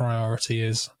priority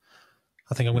is.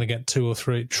 I think I'm going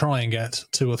to try and get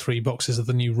 2 or 3 boxes of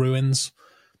the new ruins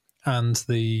and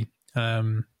the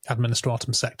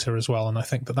Administratum sector as well, and I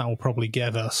think that will probably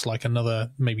give us like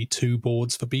another maybe 2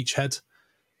 boards for Beachhead.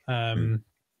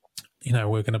 You know,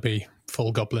 we're going to be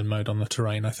full goblin mode on the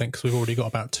terrain, I think, because we've already got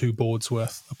about 2 boards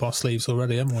worth up our sleeves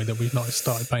already, haven't we, that we've not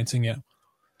started painting yet?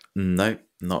 No,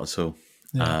 not at all.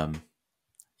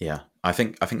 Yeah. I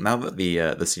think now that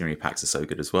the scenery packs are so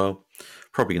good as well,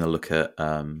 probably going to look at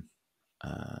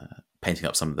painting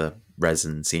up some of the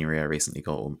resin scenery I recently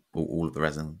got, or all of the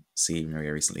resin scenery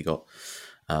I recently got,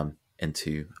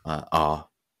 into our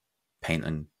paint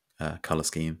and color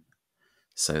scheme,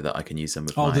 so that I can use them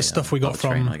with the stuff we got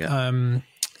from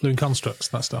Loon Constructs,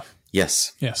 that stuff.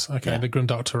 Yes. Okay. The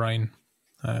Grimdark terrain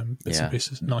bits and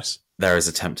pieces. Nice. There is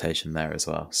a temptation there as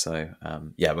well. So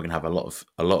we're gonna have a lot of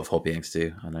hobbying to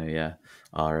do. I know.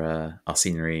 Our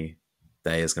scenery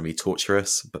day is gonna be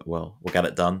torturous, but we'll get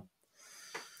it done.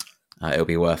 It'll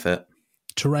be worth it.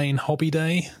 Terrain hobby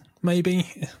day, maybe.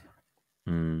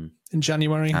 In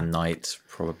January. And night,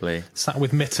 probably. Sat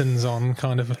with mittens on,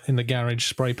 kind of in the garage,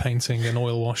 spray painting and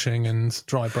oil washing and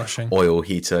dry brushing. Oil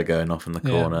heater going off in the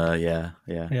corner, yeah.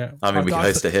 I mean, we can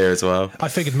host it here as well. I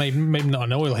figured maybe not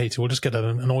an oil heater, we'll just get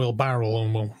an oil barrel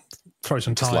and we'll throw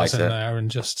some tyres in there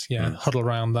and just, huddle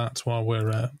around that while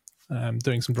we're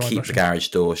doing some dry brushing. Keep the garage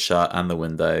door shut and the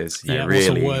windows. What's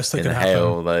really the worst that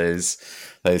inhale those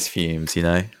fumes, you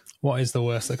know? What is the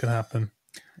worst that could happen?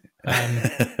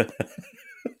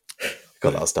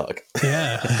 God, that was dark.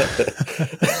 Yeah.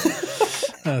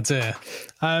 Oh dear.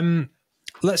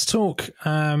 Let's talk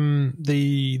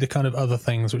the kind of other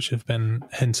things which have been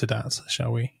hinted at,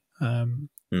 shall we?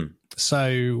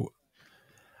 So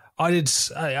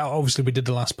obviously we did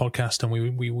the last podcast and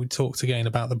we talked again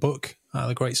about the book,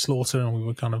 The Great Slaughter, and we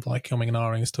were kind of like umming and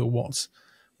ahhing as to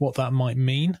what that might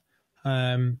mean.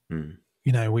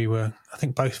 You know, I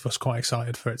think both of us quite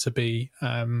excited for it to be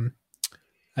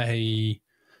a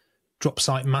drop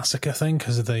site massacre thing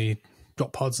because of the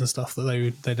drop pods and stuff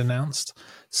that they'd announced.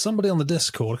 Somebody on the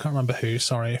Discord, I can't remember who,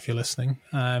 sorry if you're listening,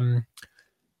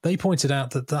 they pointed out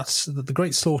that the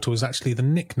Great Slaughter was actually the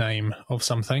nickname of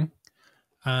something.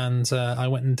 And I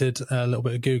went and did a little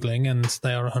bit of Googling, and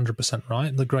they are 100%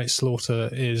 right. The Great Slaughter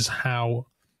is how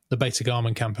the Beta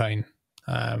Garmin campaign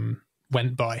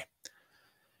went by.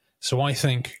 So I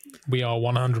think we are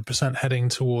 100% heading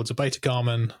towards a Beta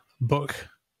Garmin book,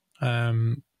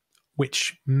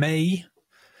 which may,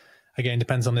 again,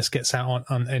 depends on this gets out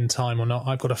in time or not.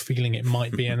 I've got a feeling it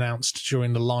might be announced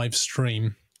during the live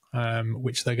stream,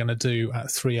 which they're going to do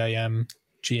at 3 a.m.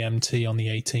 GMT on the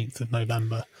 18th of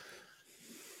November.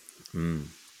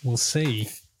 We'll see.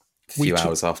 A few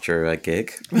hours after a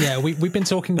gig. Yeah, we've been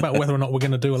talking about whether or not we're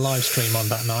going to do a live stream on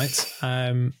that night.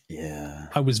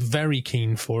 I was very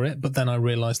keen for it, but then I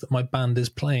realised that my band is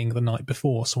playing the night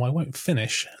before, so I won't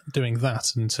finish doing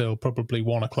that until probably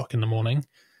 1 o'clock in the morning.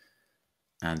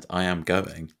 And I am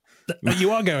going.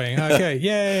 You are going? Okay,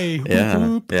 yay!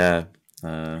 Yeah.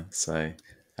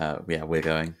 We're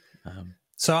going.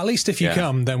 So at least if you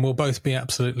come, then we'll both be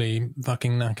absolutely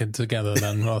fucking knackered together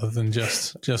then, rather than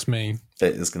just me.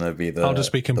 It is going to be I'll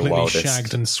just be completely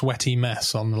shagged and sweaty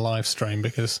mess on the live stream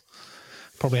because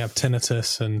I'll probably have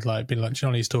tinnitus and be like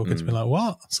Johnny's talking to me like,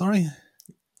 what? Sorry?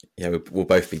 Yeah, we'll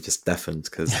both be just deafened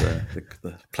because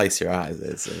the place you're at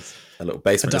is a little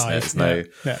basement, isn't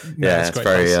it? It's it's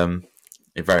very, a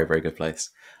very, very good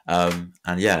place.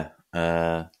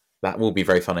 That will be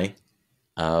very funny.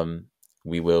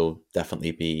 We will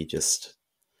definitely be just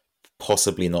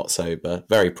possibly not sober,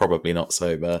 very probably not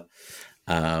sober,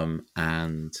 and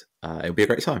it'll be a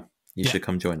great time. You should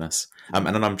come join us. And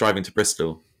then I'm driving to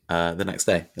Bristol the next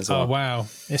day as well. Oh wow!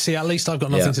 You see, at least I've got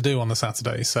nothing to do on the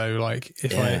Saturday. So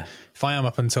if I am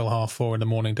up until 4:30 in the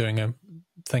morning doing a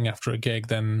thing after a gig,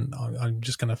 then I'm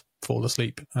just going to fall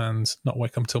asleep and not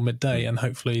wake up until midday. And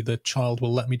hopefully the child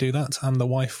will let me do that, and the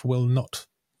wife will not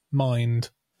mind.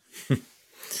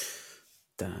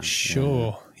 Damn,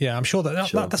 sure. Yeah, I'm sure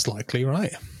that's likely,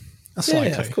 right? That's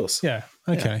likely. Yeah, of course. Yeah.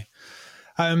 Okay.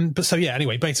 Yeah. But so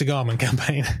anyway, Beta Garmin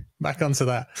campaign. Back onto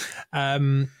that.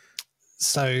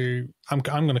 So I'm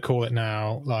going to call it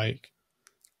now.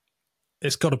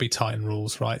 It's got to be Titan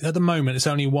rules, right? At the moment, it's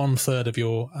only 1/3 of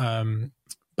your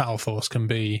battle force can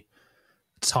be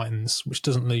Titans, which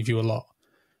doesn't leave you a lot.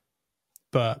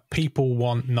 But people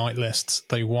want night lists.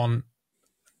 They want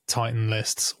Titan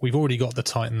lists. We've already got the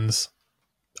Titans.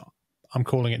 I'm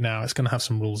calling it now. It's going to have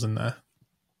some rules in there.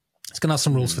 It's going to have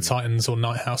some rules for Titans or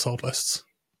night household lists.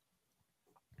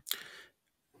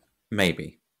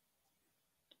 Maybe.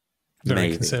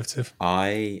 Very conservative.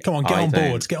 Come on, get on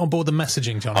board. Get on board the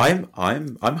messaging, John.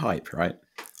 I'm hype, right?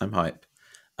 I'm hype.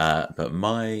 But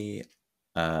my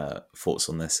thoughts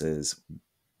on this is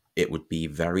it would be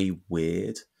very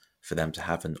weird for them to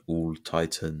have an all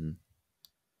Titan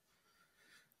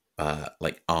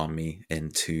like army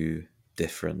in two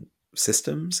different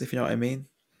systems, if you know what I mean.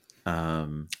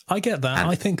 I get that.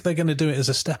 I think they're going to do it as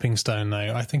a stepping stone,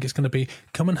 though. I think it's going to be,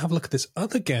 come and have a look at this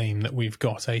other game that we've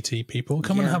got, AT people.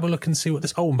 Come and have a look and see what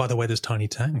this... Oh, and by the way, there's tiny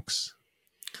tanks.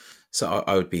 So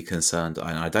I would be concerned,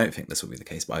 and I don't think this will be the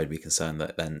case, but I would be concerned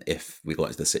that then if we got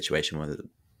into the situation where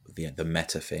the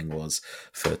meta thing was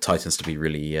for Titans to be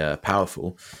really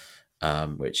powerful,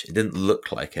 which it didn't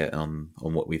look like it on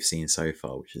what we've seen so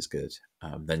far, which is good.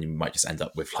 Then you might just end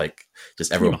up with like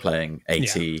just everyone playing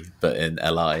AT but in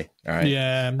LI, right?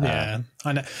 Yeah.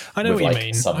 I know what you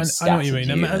mean. I know what you mean.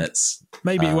 Units,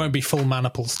 maybe it won't be full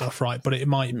maniple stuff, right? But it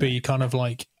might be kind of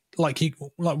like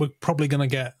we're probably going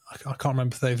to get. I can't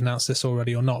remember if they've announced this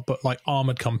already or not, but like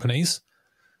armored companies,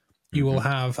 you will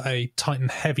have a Titan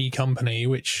heavy company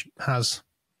which has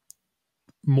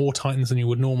more Titans than you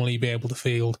would normally be able to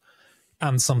field,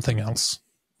 and something else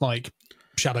like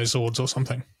shadow swords or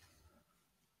something.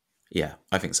 Yeah,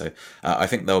 I think so. I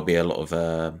think there'll be a lot of.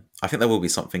 I think there will be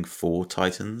something for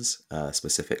Titans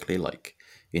specifically, like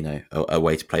a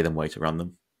way to play them, way to run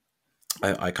them.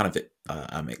 I kind of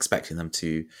am expecting them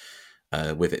to,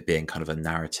 with it being kind of a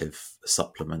narrative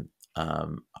supplement.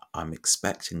 I'm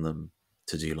expecting them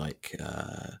to do like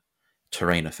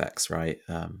terrain effects, right?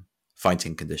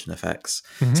 Fighting condition effects.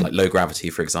 Mm-hmm. So like low gravity,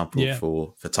 for example,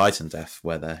 for Titan Death,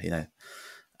 where they're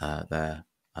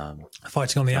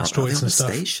fighting on the asteroids and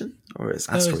stuff. Station, or it's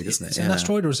asteroid, isn't it? Is it an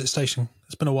asteroid or is it station?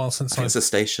 It's been a while since. I think it's a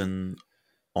station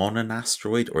on an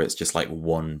asteroid, or it's just like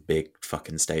one big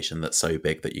fucking station that's so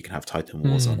big that you can have Titan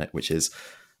Wars on it, which is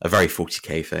a very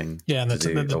 40k thing. Yeah, and or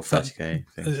 30k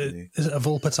thing. Is it a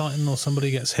Vulpa Titan or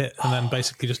somebody gets hit and then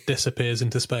basically just disappears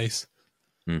into space?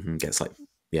 Mm-hmm, gets like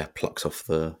plucked off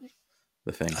the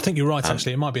thing. I think you're right.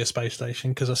 Actually, it might be a space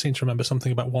station because I seem to remember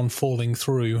something about one falling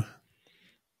through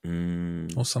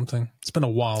or something. It's been a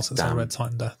while since I read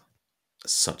Titan Death.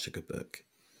 Such a good book.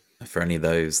 For any of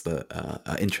those that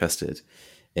are interested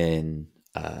in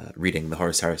reading the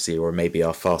Horus Heresy, or maybe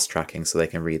are fast tracking so they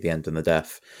can read the End and the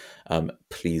Death,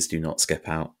 please do not skip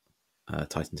out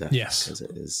Titan Death. Yes, because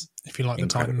it is. If you like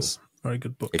incredible. The Titans, very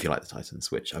good book. If you like the Titans,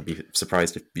 which I'd be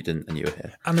surprised if you didn't and you were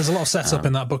here. And there's a lot of setup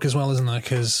in that book as well, isn't there?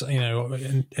 Because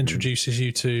it introduces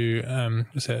you to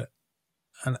is it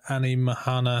an Annie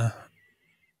Mahana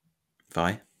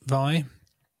Vi?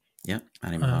 Yeah,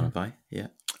 Annie Mahana Vi. Yeah,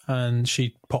 and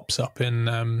she pops up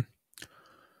in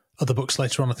other books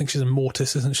later on. I think she's in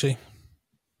Mortis, isn't she?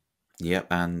 Yep,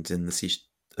 and in the Siege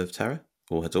of Terror,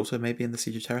 or her daughter maybe in the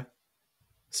Siege of Terror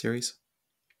series.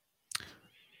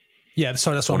 Yeah,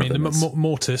 sorry, that's what I mean. The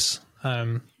Mortis,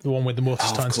 the one with the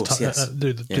Mortis Titans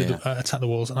attack the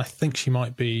walls, and I think she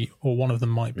might be, or one of them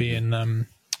might be in Dan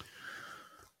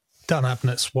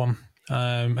Abnett's one,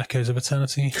 Echoes of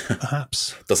Eternity,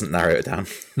 perhaps. Doesn't narrow it down.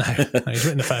 No, he's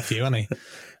written a fair few, hasn't he?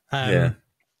 But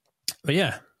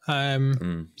yeah.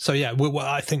 So yeah,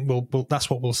 I think we'll that's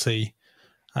what we'll see.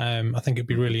 I think it'd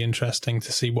be really interesting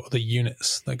to see what other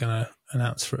units they're going to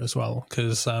announce for it as well.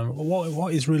 Because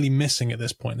what is really missing at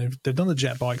this point? They've done the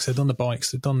jet bikes, they've done the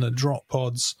bikes, they've done the drop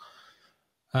pods.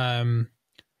 Maybe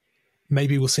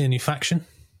we'll see a new faction,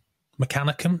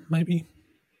 Mechanicum, maybe.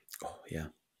 Oh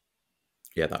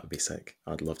yeah, that would be sick.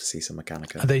 I'd love to see some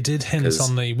Mechanicum. They did hint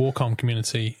on the Warcom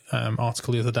community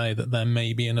article the other day that there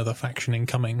may be another faction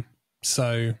incoming.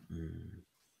 So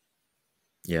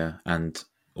yeah, and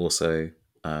also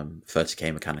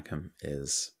 30k Mechanicum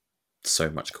is so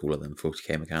much cooler than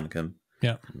 40k Mechanicum.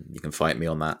 Yeah, you can fight me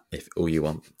on that if all you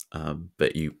want,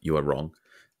 but you are wrong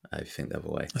if you think the other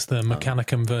way. It's the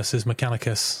Mechanicum versus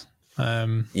Mechanicus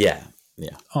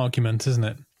argument, isn't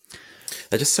it?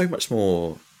 They're just so much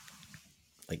more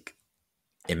like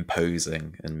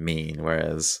imposing and mean,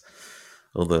 whereas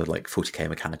all the like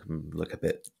 40k Mechanicum look a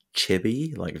bit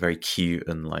chibi, like very cute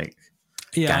and like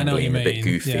I know what you mean. A bit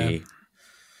goofy.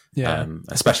 Yeah,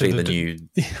 especially the new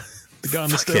the guy on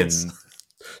the fucking stilts.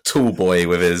 Tool boy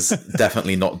with his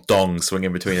definitely not dong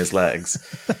swinging between his legs.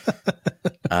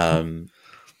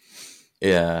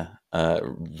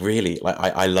 Really, like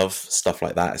I love stuff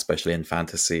like that, especially in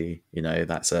fantasy.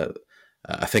 That's a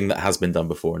thing that has been done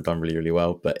before and done really, really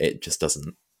well, but it just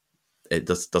doesn't hit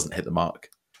the mark.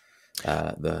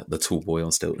 The Tool boy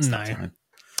on stilts. No.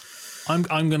 I'm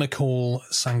going to call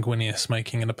Sanguinius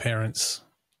making an appearance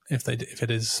if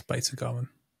it is Beta Garmin.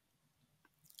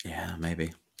 Yeah,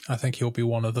 maybe. I think he'll be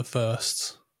one of the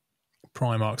first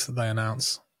Primarchs that they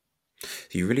announce.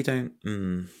 You really don't...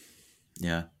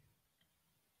 yeah.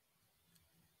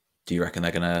 Do you reckon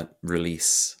they're going to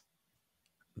release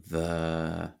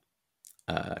the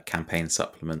campaign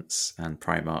supplements and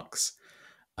Primarchs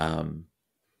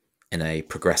in a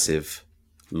progressive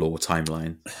lore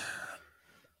timeline.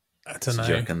 I don't know. Do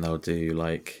you reckon they'll do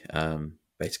like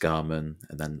Beta Garman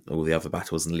and then all the other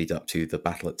battles and lead up to the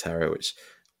battle at Terra, which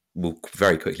will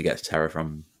very quickly get to Terra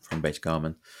from Beta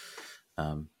Garman?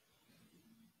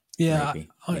 Maybe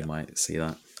we might see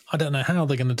that. I don't know how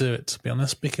they're going to do it, to be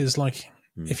honest, because like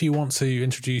if you want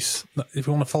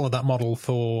to follow that model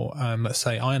for let's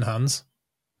say Iron Hands.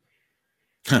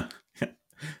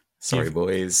 Sorry,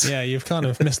 boys. Yeah, you've kind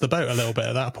of missed the boat a little bit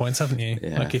at that point, haven't you?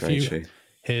 Yeah, like if very you true.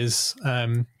 here's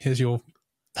your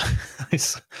I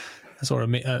saw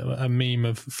a meme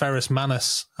of Ferrus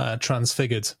Manus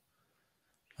transfigured,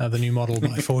 the new model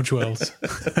by Forge World,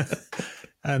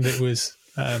 and it was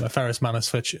a Ferrus Manus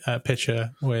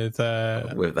picture with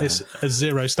a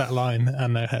 0 stat line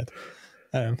and no head.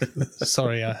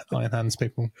 Sorry, Iron Hands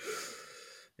people.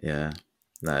 Yeah,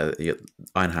 no,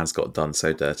 Iron Hands got done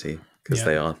so dirty because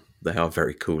they are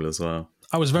very cool as well.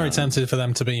 I was very tempted for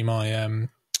them to be my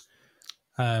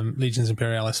Legions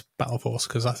Imperialis battle force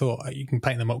because I thought you can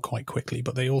paint them up quite quickly,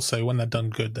 but they also, when they're done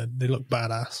good, they look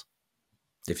badass.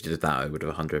 If you did that, I would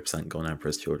have 100% gone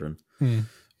Emperor's Children.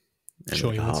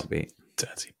 Sure, you would. Heartbeat.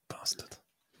 Dirty bastard.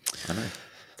 I know.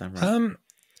 Damn right.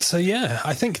 So yeah,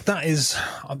 I think that is.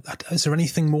 Is there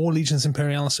anything more Legions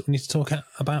Imperialis that we need to talk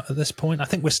about at this point? I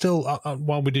think we're still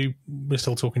while we're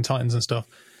still talking Titans and stuff.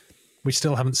 We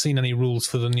still haven't seen any rules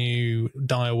for the new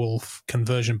Direwolf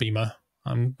conversion beamer.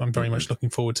 I'm very much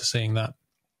looking forward to seeing that,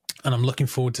 and I'm looking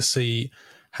forward to see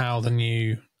how the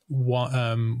new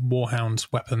Warhound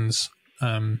weapons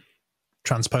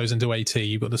transpose into AT.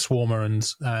 You've got the Swarmer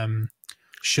and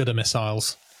Shudder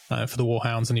missiles for the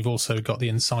Warhounds, and you've also got the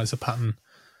Incisor pattern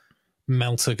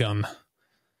melter gun.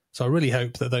 So I really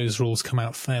hope that those rules come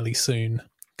out fairly soon,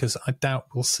 because I doubt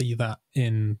we'll see that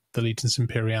in the Legions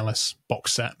Imperialis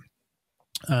box set.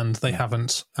 And they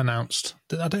haven't announced.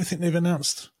 I don't think they've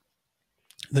announced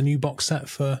the new box set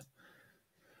for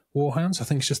Warhounds. I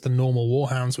think it's just the normal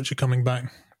Warhounds which are coming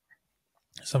back.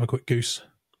 Let's have a quick goose.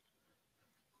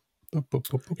 Yeah,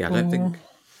 I don't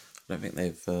think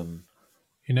they've.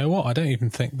 You know what? I don't even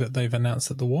think that they've announced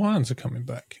that the Warhounds are coming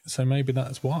back. So maybe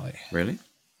that's why. Really?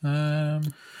 They're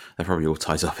probably all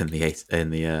tied up in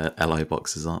the LI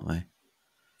boxes, aren't they?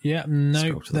 Yeah,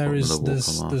 no,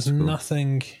 there's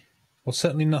nothing. Well,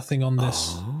 certainly nothing on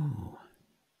this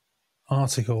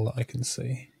article that I can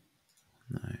see.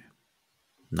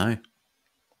 No.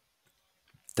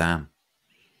 Damn.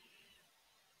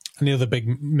 And the other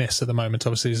big miss at the moment,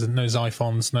 obviously, is no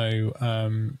Xiphons, no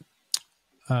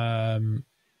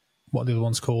what are the other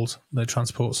ones called? No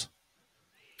transports.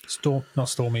 Not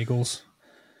Storm Eagles.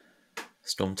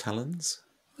 Storm Talons?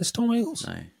 The Storm Eagles?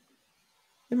 No.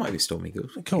 It might be Storm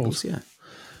Eagles. Eagles, yeah.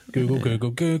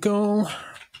 Google.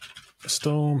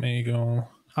 Storm Eagle.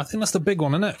 I think that's the big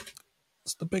one, isn't it?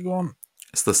 It's the big one.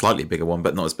 It's the slightly bigger one,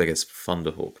 but not as big as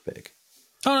Thunderhawk big.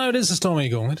 Oh no, it is a Storm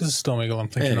Eagle. It is a Storm Eagle. I'm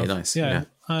thinking of. Nice. Yeah.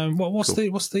 What's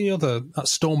the other?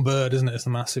 That's Storm Bird, isn't it? It's the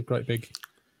massive, great big,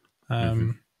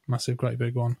 massive, great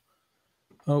big one.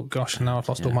 Oh gosh, now I've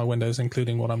lost all my windows,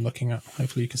 including what I'm looking at.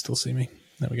 Hopefully, you can still see me.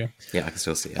 There we go. Yeah, I can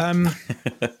still see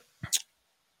it.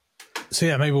 So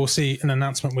yeah, maybe we'll see an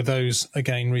announcement with those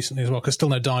again recently as well, because still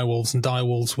no Direwolves, and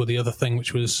Direwolves were the other thing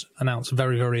which was announced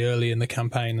very, very early in the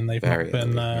campaign, and they've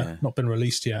not been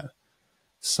released yet.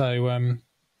 So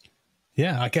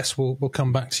I guess we'll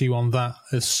come back to you on that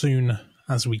as soon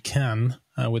as we can,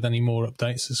 with any more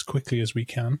updates as quickly as we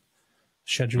can.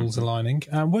 Schedules aligning.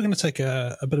 We're going to take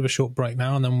a bit of a short break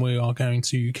now, and then we are going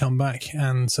to come back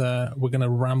and we're going to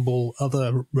ramble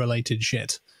other related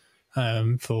shit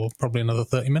for probably another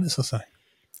 30 minutes or so.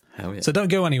 Hell yeah. So don't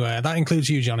go anywhere. That includes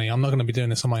you, Johnny. I'm not going to be doing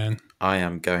this on my own. I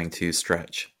am going to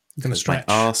stretch. You're going to stretch.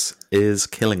 My arse is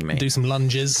killing me. Do some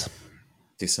lunges.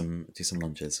 Do some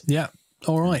lunges. Yeah.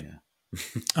 All right.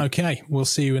 Yeah. Okay. We'll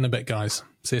see you in a bit, guys.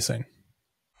 See you soon.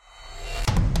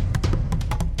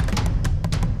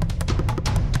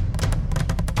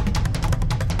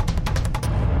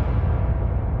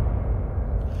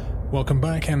 Welcome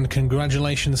back, and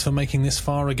congratulations for making this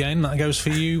far again. That goes for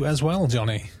you as well,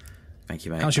 Johnny. Thank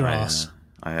you, mate. How's your arse?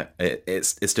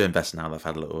 It's doing better now that I've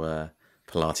had a little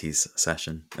Pilates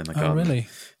session in the garden. Oh, really?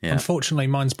 Yeah. Unfortunately,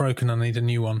 mine's broken. I need a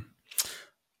new one.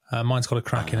 Mine's got a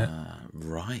crack in it.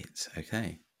 Right.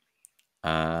 Okay.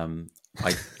 I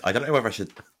don't know whether I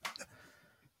should.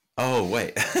 Oh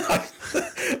wait. I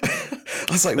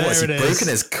was like, what? Has he broken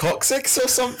his coccyx or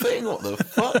something? What the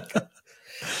fuck?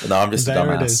 No, I'm just a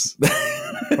dumbass. It is.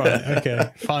 Right, okay.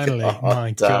 Finally.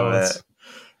 My God.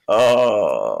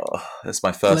 Oh, it's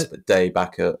my first day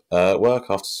back at work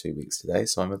after 2 weeks today,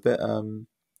 so I'm a bit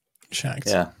shagged.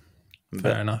 Yeah,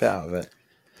 fair enough. Bit out of it.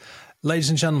 Ladies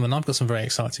and gentlemen, I've got some very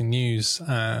exciting news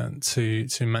to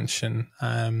mention.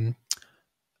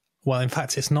 Well, in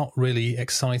fact, it's not really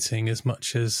exciting as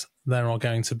much as there are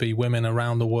going to be women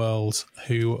around the world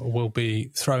who will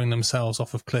be throwing themselves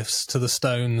off of cliffs to the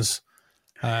stones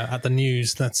at the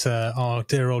news that our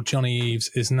dear old Johnny Eves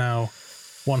is now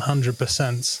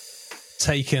 100%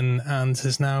 taken and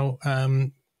has now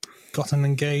gotten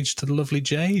engaged to the lovely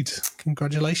Jade.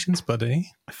 Congratulations,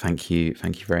 buddy. Thank you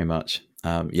very much.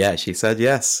 Yeah, she said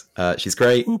yes. She's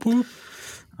great. Whoop, whoop.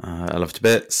 I love her to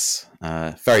bits.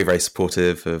 Very, very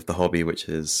supportive of the hobby, which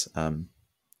is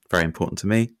very important to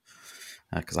me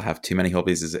because I have too many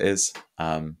hobbies as it is.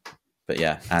 But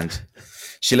yeah, and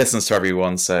she listens to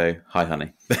everyone, so hi,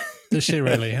 honey. Does she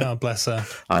really? Oh, bless her.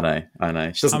 I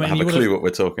know. She doesn't have a clue what we're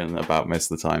talking about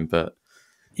most of the time, but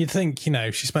you'd think,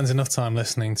 if she spends enough time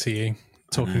listening to you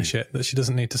talking shit, that she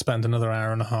doesn't need to spend another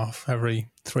hour and a half every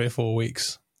 3 or 4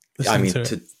 weeks. I mean,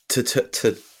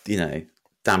 to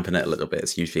dampen it a little bit.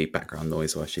 It's usually background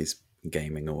noise while she's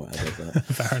gaming or whatever. But,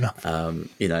 fair enough.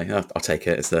 I'll take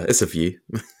it. It's a view.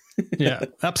 Yeah,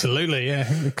 absolutely.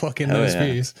 Yeah, clock in those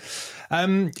views.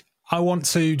 I want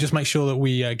to just make sure that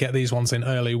we get these ones in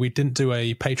early. We didn't do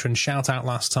a patron shout out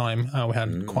last time. We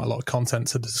had quite a lot of content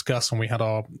to discuss, and we had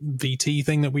our VT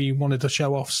thing that we wanted to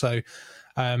show off. So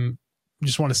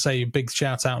just want to say a big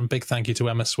shout out and big thank you to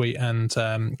Emma Sweet and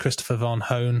Christopher Von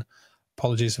Hone.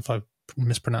 Apologies if I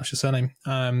mispronounced your surname.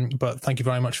 But thank you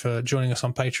very much for joining us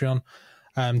on Patreon.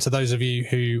 To those of you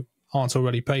who aren't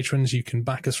already patrons, you can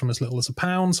back us from as little as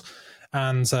 £1,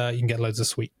 and you can get loads of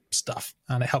sweet stuff.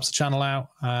 And it helps the channel out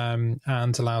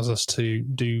and allows us to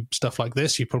do stuff like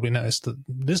this. You probably noticed that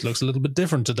this looks a little bit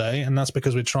different today, and that's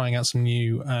because we're trying out some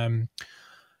new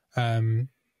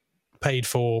paid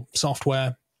for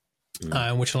software,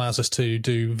 which allows us to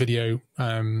do video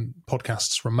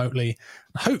podcasts remotely.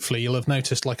 Hopefully you'll have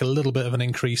noticed like a little bit of an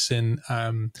increase in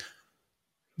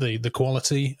the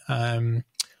quality,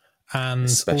 and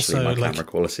especially also my camera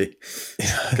quality,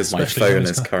 because my phone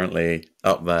is currently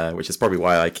up there, which is probably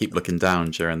why I keep looking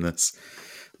down during this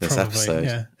episode.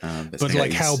 Yeah. But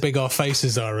like how big our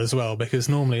faces are as well, because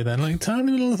normally they're like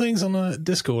tiny little things on a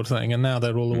Discord thing, and now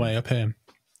they're all the way up here.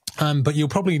 But you'll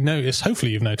probably notice,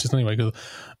 hopefully you've noticed anyway, because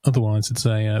otherwise it's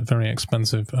a very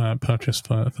expensive purchase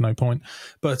for no point.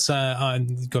 But I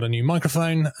got a new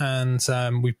microphone, and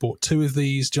we've bought 2 of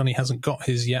these. Johnny hasn't got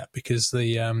his yet because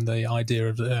the idea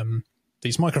of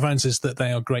these microphones is that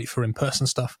they are great for in-person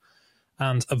stuff.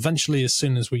 And eventually, as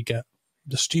soon as we get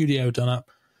the studio done up,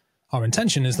 our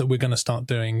intention is that we're going to start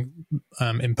doing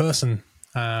in-person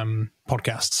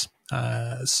podcasts.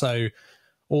 So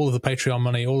all of the Patreon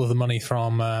money, all of the money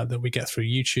from that we get through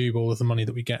YouTube, all of the money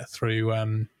that we get through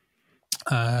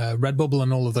Redbubble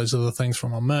and all of those other things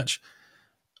from our merch,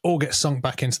 all get sunk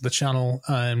back into the channel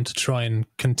to try and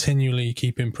continually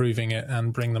keep improving it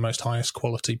and bring the most highest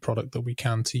quality product that we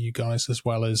can to you guys, as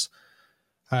well as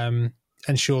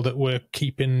ensure that we're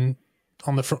keeping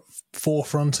on the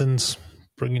forefront and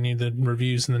bringing you the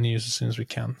reviews and the news as soon as we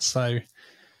can. So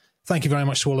thank you very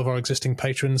much to all of our existing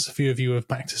patrons. A few of you have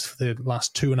backed us for the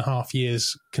last 2.5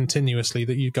 years continuously.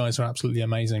 That you guys are absolutely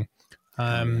amazing.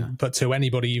 But to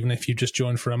anybody, even if you just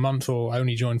joined for a month or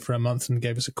only joined for a month and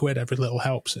gave us a quid, every little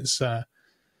helps. It's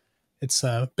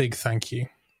a big thank you.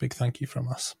 Big thank you from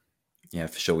us. Yeah,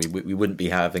 for sure. We wouldn't be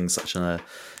having such an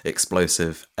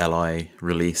explosive LI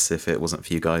release if it wasn't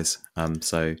for you guys.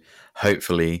 So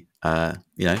hopefully,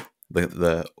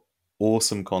 the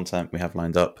awesome content we have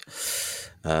lined up,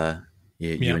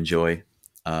 you enjoy,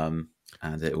 and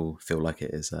it will feel like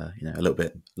it is a little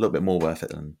bit more worth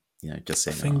it than just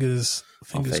seeing fingers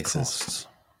crossed.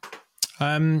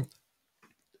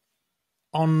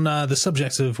 On the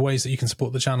subject of ways that you can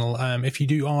support the channel, if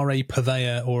you are a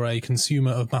purveyor or a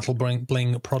consumer of Battle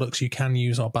Bling products, you can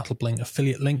use our Battle Bling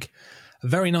affiliate link. A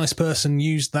very nice person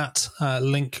used that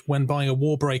link when buying a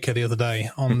Warbreaker the other day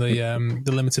on the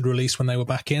limited release when they were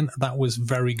back in. That was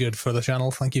very good for the channel.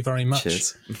 Thank you very much.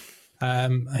 Cheers.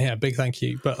 Big thank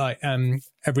you. But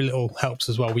every little helps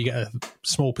as well. We get a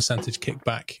small percentage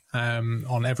kickback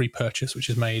on every purchase which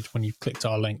is made when you've clicked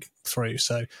our link through.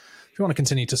 So if you want to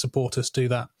continue to support us, do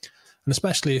that. And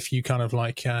especially if you kind of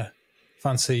like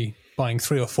fancy buying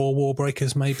 3 or 4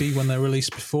 Warbreakers maybe when they're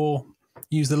released before,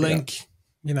 use the link.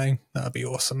 That'd be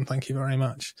awesome. Thank you very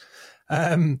much.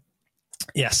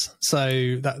 Yes,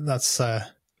 so that's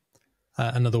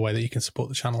another way that you can support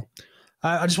the channel.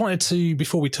 I just wanted to,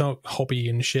 before we talk hobby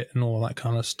and shit and all that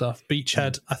kind of stuff,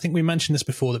 Beachhead, I think we mentioned this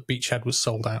before, that Beachhead was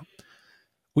sold out.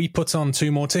 We put on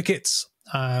 2 more tickets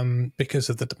because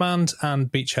of the demand,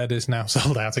 and Beachhead is now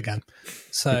sold out again.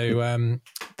 So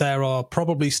there are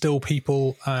probably still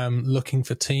people looking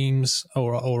for teams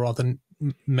or other,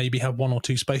 maybe have 1 or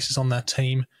 2 spaces on their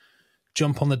team.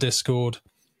 Jump on the Discord,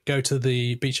 go to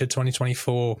the Beachhead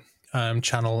 2024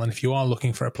 channel, and if you are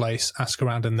looking for a place, ask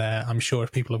around in there. I'm sure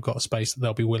if people have got a space, that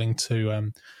they'll be willing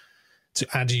to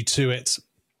add you to it.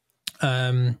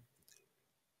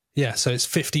 Yeah, so it's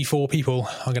 54 people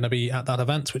are going to be at that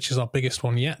event, which is our biggest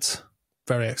one yet.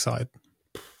 Very excited.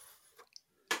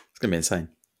 It's going to be insane.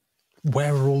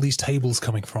 Where are all these tables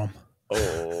coming from?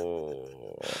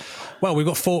 Oh. Well, we've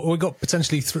got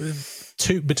potentially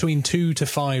between 2 to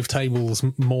 5 tables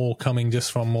more coming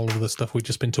just from all of the stuff we've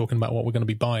just been talking about, what we're going to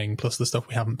be buying, plus the stuff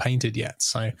we haven't painted yet.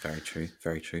 So very true,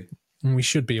 very true. We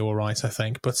should be all right, I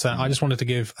think. But I just wanted to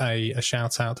give a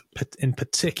shout out in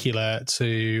particular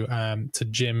to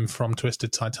Jim from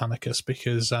Twisted Titanicus,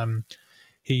 because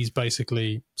he's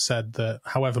basically said that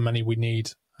however many we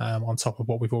need on top of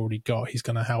what we've already got, he's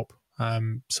going to help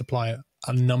supply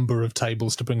a number of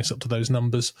tables to bring us up to those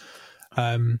numbers.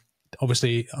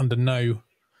 Obviously, under no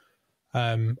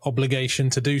obligation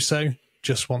to do so.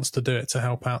 Just wants to do it to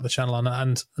help out the channel,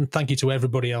 and thank you to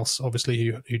everybody else,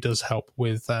 obviously, who does help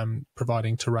with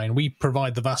providing terrain. We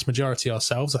provide the vast majority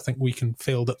ourselves. I think we can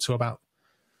field up to about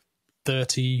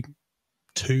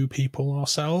 32 people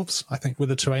ourselves, I think, with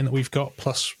the terrain that we've got,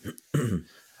 plus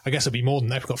I guess it'd be more than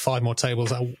that. We've got 5 more tables.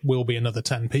 That will be another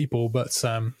 10 people, but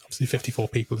obviously 54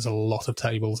 people is a lot of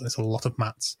tables. It's a lot of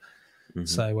mats. Mm-hmm.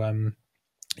 So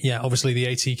yeah, obviously the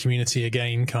AT community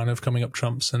again kind of coming up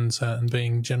trumps and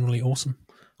being generally awesome.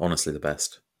 Honestly, the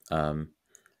best. And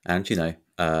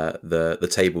the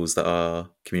tables that our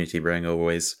community bring are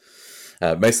always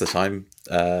most of the time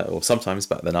or sometimes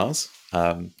better than ours.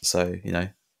 So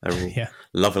they're all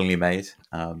lovingly made.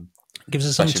 Gives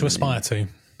us something to aspire to.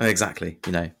 Exactly.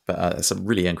 But it's some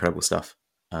really incredible stuff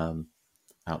out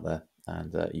there,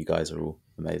 and you guys are all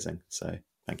amazing. So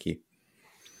thank you.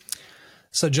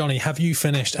 So, Johnny, have you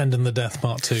finished End in the Death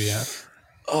Part 2 yet?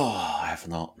 Oh, I have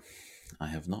not.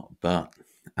 But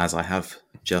as I have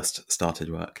just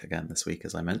started work again this week,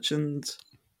 as I mentioned,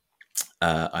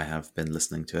 I have been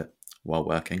listening to it while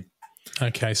working.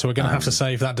 Okay, so we're going to have to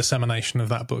save that dissemination of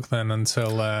that book then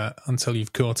until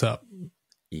you've caught up.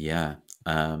 Yeah,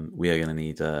 we are going to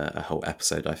need a whole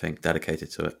episode, I think,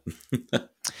 dedicated to it.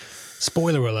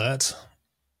 Spoiler alert.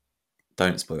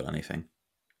 Don't spoil anything.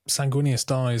 Sanguinius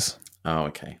dies. Oh,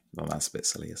 okay. Well, that's a bit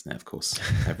silly, isn't it? Of course.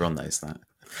 Everyone knows that.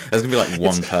 There's going to be like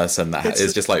one person that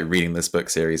is just like reading this book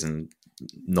series and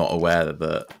not aware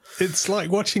that... It's like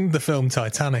watching the film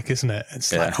Titanic, isn't it?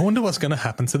 It's like, I wonder what's going to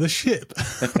happen to the ship.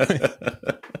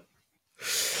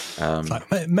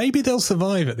 Like, maybe they'll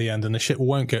survive at the end and the ship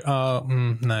won't go,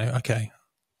 no, okay.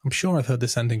 I'm sure I've heard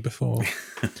this ending before.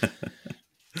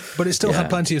 But it still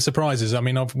had plenty of surprises. I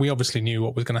mean, we obviously knew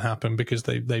what was going to happen because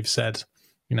they've said,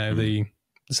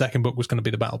 the second book was going to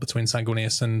be the battle between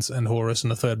Sanguinius and Horus,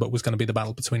 and the third book was going to be the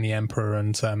battle between the Emperor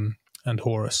and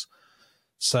Horus.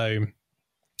 So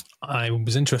I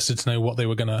was interested to know what they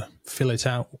were going to fill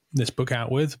this book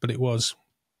out with, but it was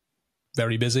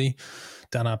very busy.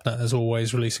 Dan Abnett, as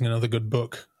always, releasing another good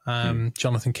book.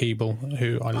 Jonathan Keeble,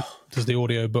 who does the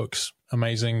audio books,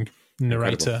 amazing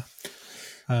narrator,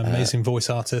 amazing voice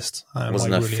artist. I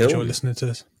really enjoy listening to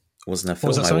this. Wasn't a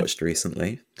film I watched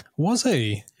recently. Was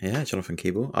he? Yeah, Jonathan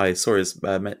Keeble. I saw his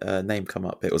name come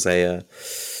up. It was a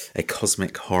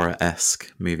cosmic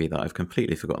horror-esque movie that I've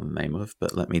completely forgotten the name of,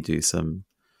 but let me do some...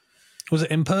 Was it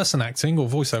in-person acting or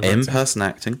voiceover acting? In-person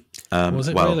acting. Was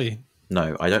it really?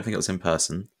 No, I don't think it was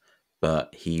in-person,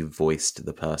 but he voiced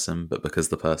the person, but because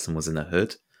the person was in a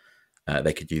hood,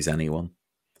 they could use anyone.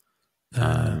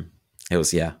 It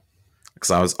was,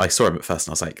 because I saw him at first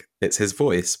and I was like, it's his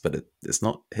voice, but it's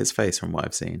not his face from what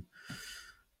I've seen.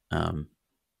 I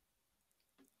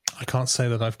can't say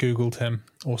that I've Googled him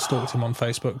or stalked him on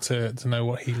Facebook to know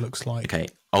what he looks like. Okay,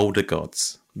 Older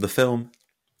Gods. The film,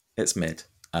 it's mid,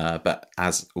 but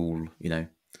as all,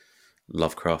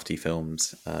 Lovecrafty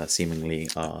films seemingly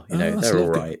are, they're all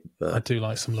right. But I do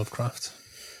like some Lovecraft.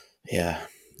 Yeah.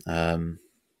 Damn.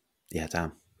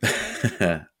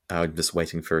 I'm just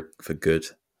waiting for good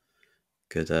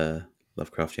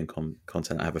Lovecraftian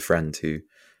content. I have a friend who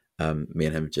me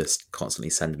and him just constantly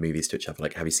send movies to each other,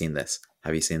 like, have you seen this?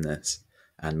 Have you seen this?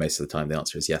 And most of the time the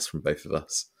answer is yes from both of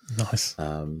us. Nice.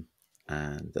 And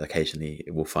occasionally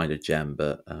we'll find a gem,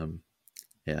 but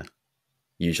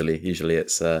usually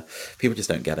it's people just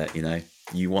don't get it. You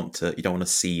don't want to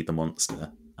see the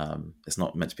monster. It's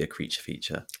not meant to be a creature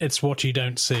feature. It's what you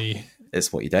don't see.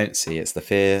 It's what you don't see. It's the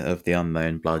fear of the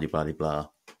unknown, blah blah blah blah.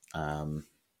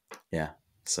 Yeah,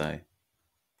 so,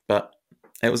 but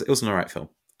it was an alright film.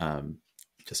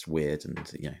 Just weird, and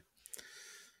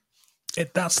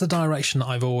That's the direction that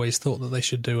I've always thought that they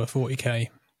should do a 40k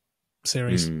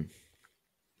series.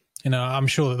 I'm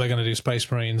sure that they're going to do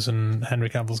Space Marines and Henry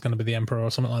Cavill's going to be the Emperor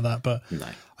or something like that. But no.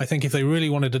 I think if they really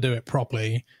wanted to do it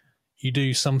properly, you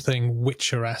do something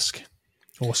Witcher-esque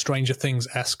or Stranger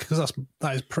Things-esque, because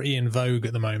that is pretty in vogue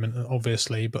at the moment,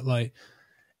 obviously. But like,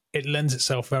 it lends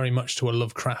itself very much to a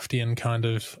Lovecraftian kind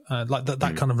of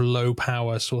that kind of low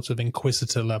power sort of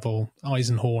Inquisitor level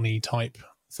Eisenhorn-y type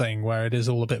thing, where it is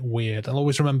all a bit weird. I'll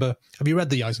always remember. Have you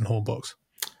read the Eisenhorn books?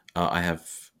 I have.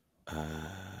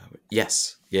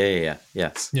 Yes. Yeah.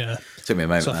 Yes. Yeah. It took me a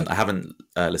moment. I haven't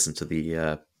listened to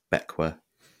the Bekwa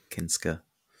Kinska.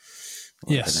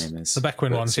 Yes, the name is. The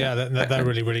Beckwin ones. Yeah, they're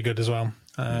really, really good as well.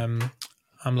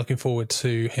 I'm looking forward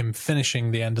to him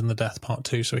finishing The End and the Death Part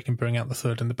 2 so he can bring out the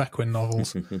third in the Beckwin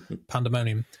novels,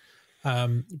 Pandemonium.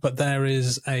 But there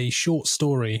is a short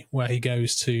story where he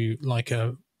goes to like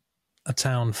a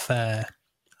town fair.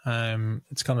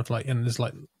 It's kind of like, and there's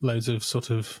like loads of sort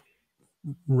of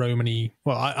Romany.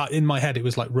 Well, I in my head it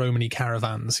was like Romany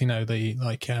caravans, the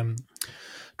like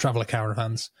traveller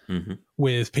caravans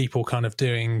with people kind of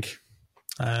doing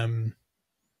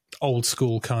old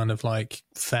school kind of like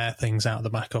fair things out of the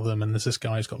back of them, and there's this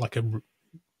guy who's got like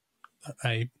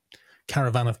a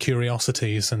caravan of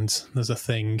curiosities, and there's a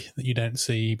thing that you don't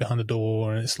see behind the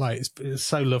door, and it's like it's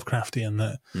so Lovecraftian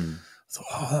that I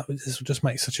thought, this would just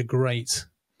make such a great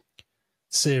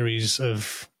series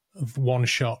of one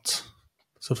shot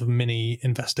sort of mini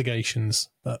investigations.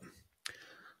 But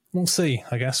we'll see,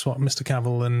 I guess, what Mr.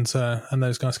 Cavill and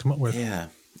those guys come up with.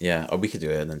 Yeah. Oh, we could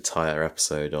do an entire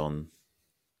episode on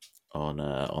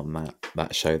that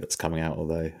show that's coming out.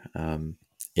 Although,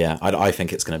 I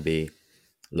think it's going to be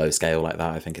low scale like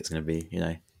that. I think it's going to be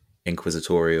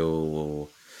inquisitorial,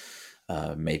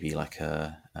 or maybe like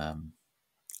a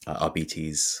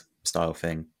RBT's style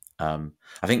thing. I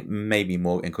think maybe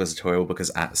more inquisitorial,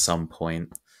 because at some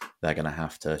point they're going to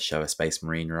have to show a Space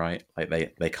Marine, right?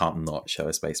 Like they can't not show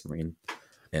a Space Marine.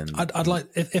 I'd like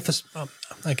if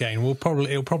again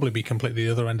it'll probably be completely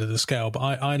the other end of the scale, but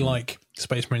I like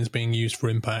Space Marines being used for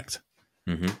impact.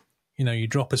 You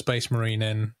drop a Space Marine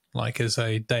in like as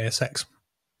a Deus Ex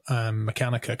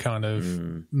Mechanica kind of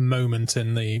moment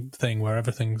in the thing where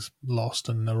everything's lost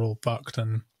and they're all fucked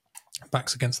and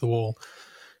backs against the wall.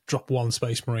 Drop one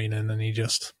Space Marine in and he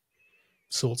just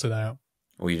sorts it out.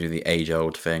 Or you do the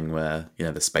age-old thing where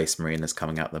the Space Marine is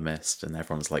coming out the mist and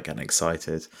everyone's like getting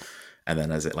excited, and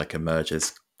then as it like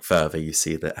emerges further, you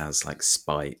see that it has like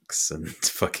spikes and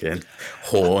fucking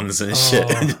horns and shit.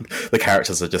 The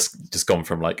characters are just gone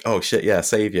from like, oh shit, yeah,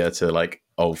 savior, to like,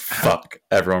 oh fuck,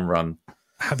 everyone run.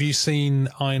 Have you seen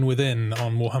Iron Within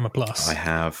on Warhammer Plus? I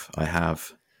have.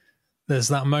 There's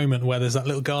that moment where there's that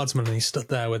little guardsman and he stood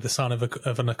there with the sign of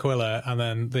an Aquila, and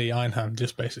then the Iron Hand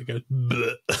just basically goes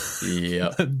blip. Yeah.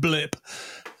 Blip.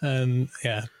 And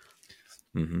yeah.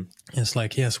 It's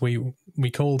like, yes, we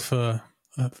called for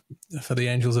the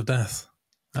Angels of Death.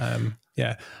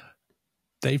 Yeah.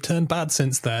 They've turned bad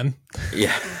since then.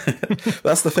 Yeah.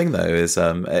 That's the thing though, is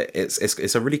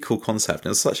it's a really cool concept,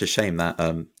 and it's such a shame that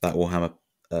that Warhammer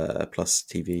Plus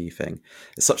TV thing.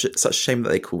 It's such a shame that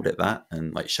they called it that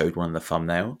and like showed one in the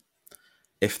thumbnail.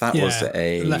 If that was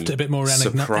left it a bit more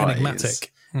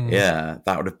enigmatic. Yeah,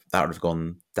 that would have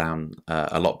gone down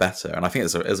a lot better. And I think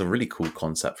it's a really cool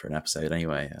concept for an episode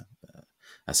anyway.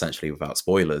 Essentially, without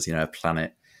spoilers, a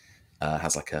planet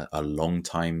has like a long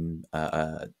time,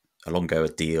 a long go a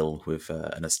deal with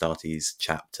an Astartes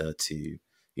chapter to,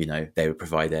 they would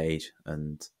provide aid,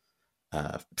 and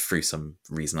through some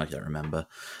reason I don't remember,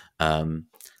 and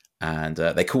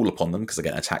they call upon them because they're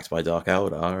getting attacked by Dark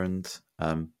Eldar,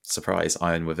 and surprise,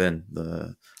 Iron Within,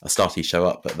 the Astartes show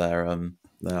up, but they're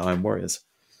Iron Warriors.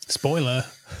 Spoiler.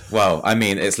 Well, I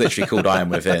mean, it's literally called Iron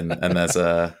Within, and there's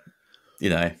a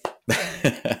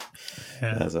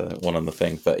there's a one on the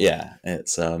thing, but yeah,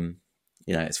 it's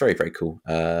it's very, very cool.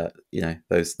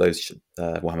 Those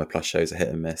Warhammer Plus shows are hit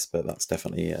and miss, but that's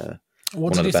definitely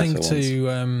what did you think ones.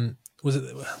 To was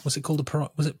it called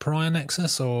was it Pariah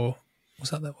Nexus, or was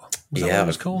that one? Was that what it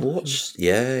was called?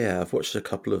 I've watched a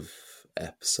couple of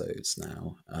episodes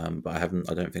now, but I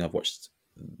don't think I've watched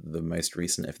the most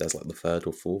recent, if there's like the third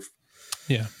or fourth.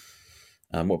 Yeah.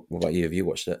 What about you? Have you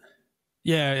watched it?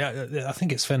 Yeah, I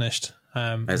think it's finished.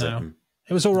 Now.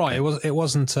 It was all right. Okay. It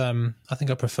wasn't. I think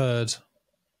I preferred.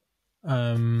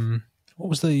 What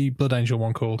was the Blood Angel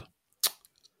one called?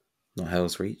 Not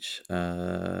Hell's Reach.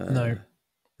 No.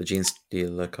 The Gene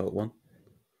Stealer cult one.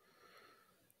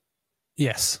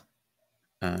 Yes.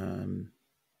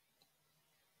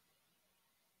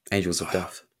 Angels of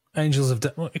Death. Angels of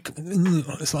Death.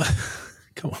 It's like,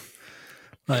 come on.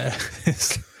 Like,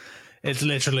 it's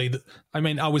literally. I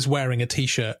mean, I was wearing a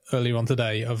T-shirt earlier on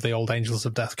today of the old Angels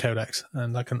of Death Codex,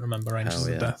 and I couldn't remember Angels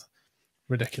of Death.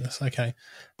 Ridiculous. Okay,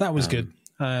 that was good.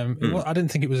 I didn't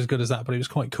think it was as good as that, but it was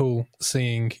quite cool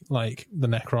seeing like the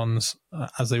Necrons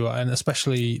as they were, and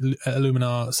especially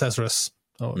Illuminar Cesarus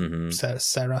or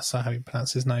Ceras, how you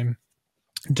pronounce his name,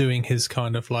 doing his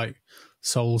kind of like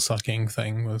soul sucking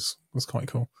thing was quite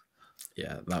cool.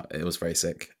 Yeah, it was very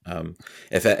sick.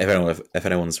 If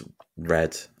anyone's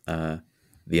read The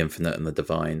Infinite and the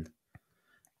Divine,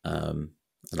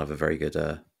 another very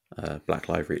good Black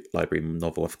Library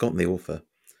novel. I've forgotten the author.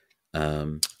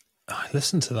 I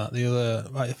listened to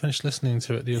that I finished listening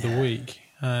to it the other week.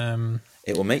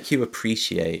 It will make you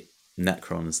appreciate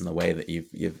Necrons in a way that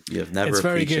you've never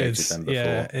appreciated them before.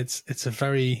 Yeah, it's a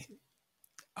very.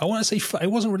 I want to say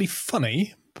it wasn't really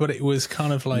funny, but it was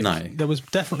kind of like there was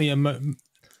definitely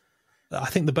I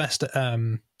think the best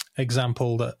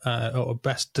example that or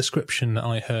best description that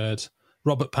I heard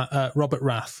Robert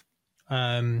Rath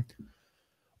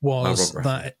was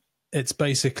that it's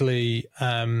basically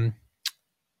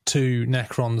two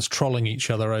Necrons trolling each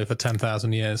other over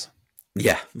 10,000 years.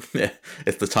 Yeah,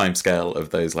 it's the time scale of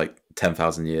those like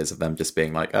 10,000 years of them just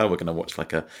being like, oh, we're going to watch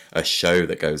like a show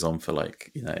that goes on for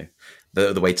like, you know,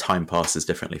 the way time passes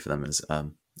differently for them is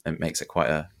it makes it quite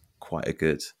a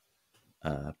good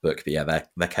book. But yeah,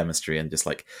 their chemistry and just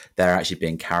like they're actually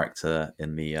being character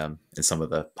in the in some of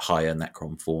the higher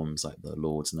Necron forms like the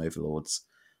Lords and Overlords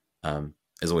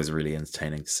is always really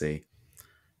entertaining to see.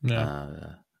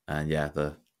 Yeah, and yeah,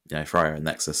 the Friar and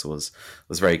Nexus was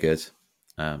very good.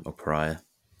 Or Pariah,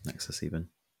 Nexus even.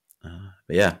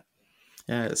 But yeah,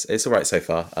 it's all right so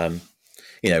far.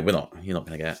 You're not going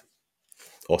to get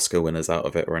Oscar winners out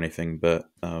of it or anything, but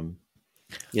I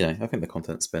think the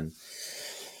content's been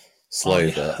slow. I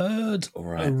heard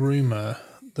a rumor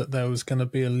that there was going to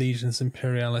be a Legions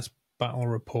Imperialis battle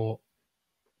report.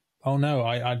 Oh no,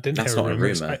 I didn't That's hear not a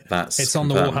rumor. It's on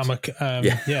confirmed. The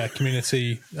Warhammer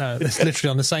community. It's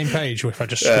literally on the same page. If I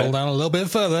just scroll down a little bit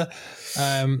further,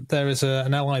 there is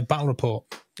an allied battle report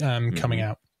coming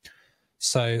out.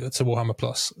 So it's a Warhammer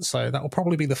Plus. So that will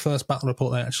probably be the first battle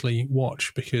report I actually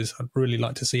watch, because I'd really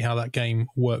like to see how that game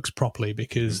works properly,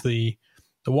 because the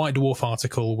White Dwarf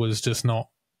article was just not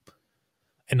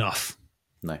enough.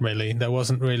 No. Really. There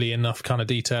wasn't really enough kind of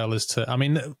detail as to... I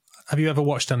mean, have you ever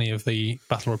watched any of the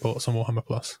battle reports on Warhammer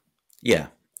Plus? Yeah.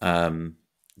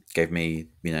 Gave me,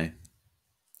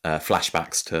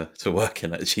 flashbacks to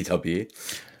working at GW.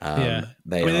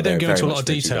 They don't go into a lot of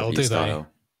detail, do they?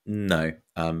 No.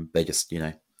 They just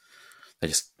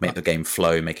make the game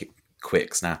flow, make it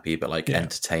quick, snappy, but like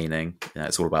entertaining.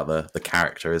 It's all about the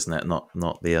character, isn't it? Not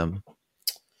the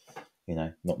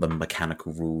not the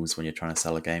mechanical rules when you're trying to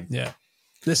sell a game. Yeah.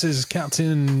 This is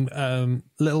Captain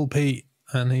Little Pete,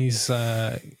 and he's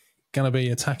going to be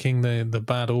attacking the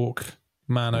bad orc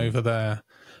man over there.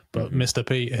 But Mr.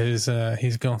 Pete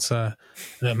he's got a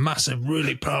massive,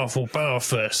 really powerful power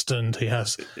fist, and he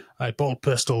has a bolt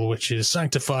pistol which is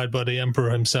sanctified by the Emperor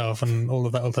himself, and all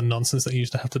of that other nonsense that you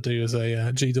used to have to do as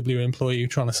a GW employee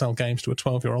trying to sell games to a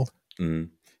 12-year-old.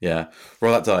 Yeah,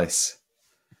 roll that dice.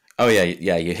 Oh yeah,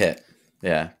 you hit.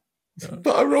 Yeah,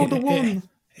 but I rolled a 1.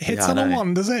 It hits on a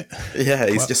 1, does it? Yeah,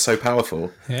 he's just so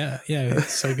powerful. Yeah,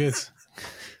 it's so good.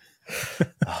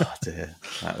 Oh dear,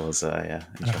 that was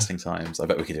interesting times. I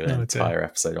bet we could do an entire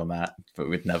episode on that, but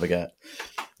we'd never get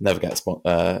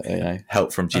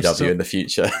help from GW in the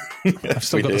future. I've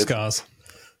still got the scars,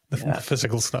 the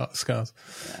physical scars.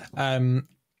 Yeah.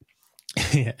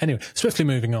 Anyway, swiftly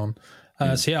moving on.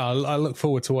 So yeah, I look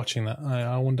forward to watching that.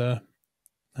 I wonder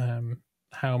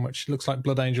how much. It looks like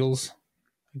Blood Angels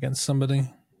against somebody.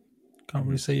 Can't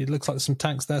really see. It looks like there's some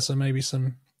tanks there, so maybe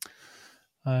some.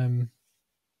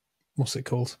 What's it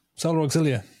called? Solar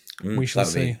Auxilia. We shall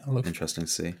see. Interesting to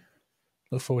see.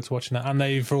 Look forward to watching that. And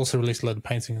they've also released a load of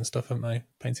painting and stuff, haven't they?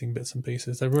 Painting bits and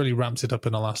pieces. They've really ramped it up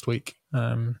in the last week.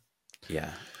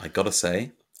 Yeah, I gotta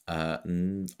say,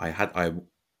 I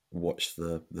watched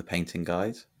the painting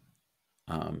guide.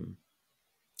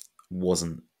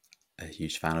 Wasn't a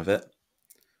huge fan of it.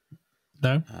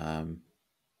 No.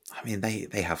 I mean,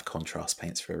 they have contrast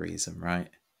paints for a reason, right?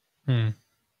 You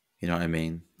know what I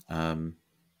mean?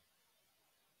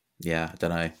 Yeah, I don't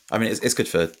know. I mean, it's good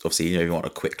for, obviously, you want a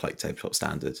quick like tabletop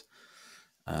standard.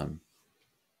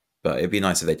 But it'd be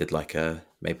nice if they did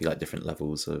maybe different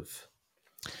levels of.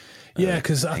 Yeah,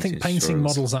 because I think painting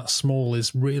models that small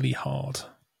is really hard.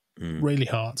 Really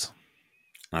hard.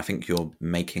 And I think you're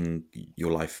making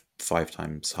your life 5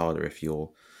 times harder if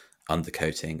you're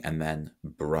undercoating and then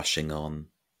brushing on,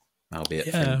 albeit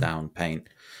thinned down paint.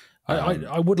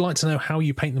 I would like to know how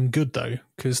you paint them good though,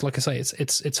 because like I say,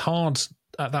 it's hard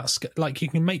at that scale. Like you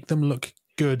can make them look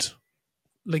good,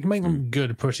 like make them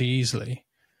good pretty easily,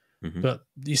 but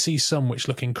you see some which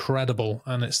look incredible,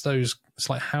 and it's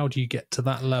like how do you get to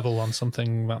that level on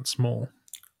something that small?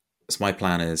 So my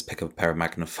plan is pick up a pair of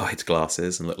magnified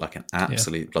glasses and look like an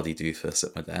absolute bloody doofus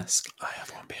at my desk. I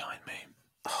have one behind me.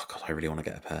 Oh god, I really want to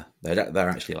get a pair. They're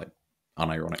actually like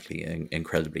unironically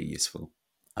incredibly useful.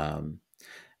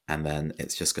 And then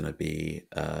it's just going to be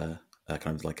a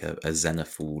kind of like a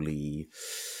Zenithal-y,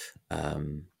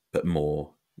 but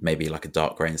more maybe like a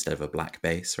dark grey instead of a black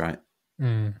base, right?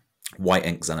 White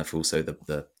ink Zenithal, so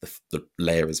the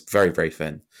layer is very, very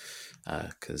thin,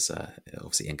 because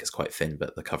obviously ink is quite thin,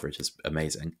 but the coverage is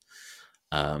amazing.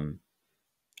 And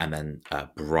then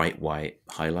bright white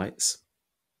highlights,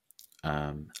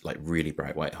 like really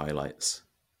bright white highlights,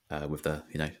 with the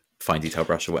fine detail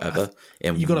brush or whatever.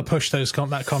 You've got to push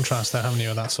that contrast there, haven't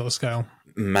you, at that sort of scale?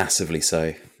 Massively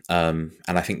so. And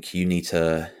I think you need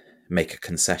to make a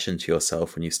concession to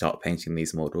yourself when you start painting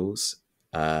these models,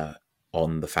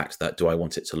 on the fact that, do I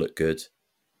want it to look good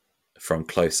from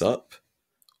close up,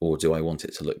 or do I want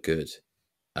it to look good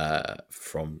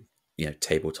from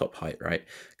tabletop height, right?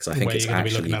 Because I think it's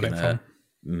actually going to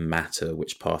matter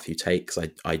which path you take, because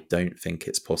I don't think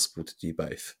it's possible to do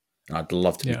both. I'd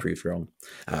love to be proved wrong.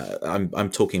 I'm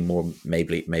talking more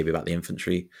maybe about the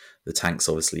infantry. The tanks,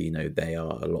 obviously, they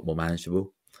are a lot more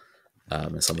manageable.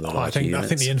 And some of the larger units. I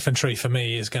think the infantry for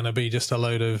me is going to be just a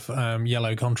load of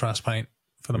yellow contrast paint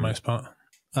for the most part,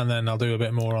 and then I'll do a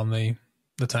bit more on the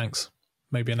tanks,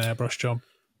 maybe an airbrush job.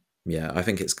 Yeah, I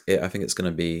think it's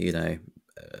going to be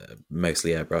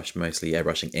mostly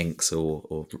airbrushing inks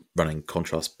or running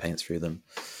contrast paints through them,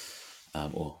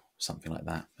 or something like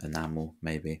that. Enamel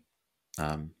maybe.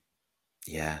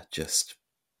 Just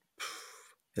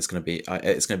it's going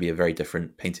to be a very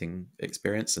different painting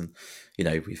experience, and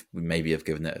we maybe have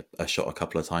given it a shot a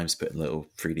couple of times, putting little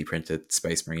 3D printed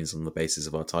Space Marines on the bases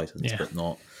of our Titans, but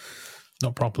not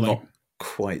properly, not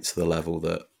quite to the level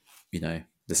that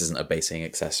this isn't a basing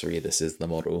accessory. This is the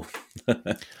model.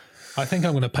 I think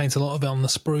I'm going to paint a lot of it on the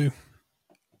sprue.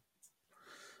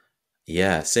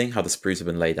 Yeah, seeing how the sprues have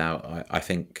been laid out, I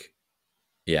think.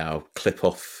 Yeah, I'll clip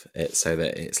off it so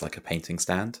that it's like a painting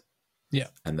stand. Yeah,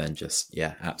 and then just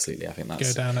absolutely. I think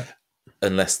that's go down it.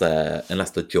 Unless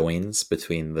the joins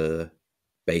between the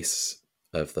base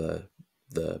of the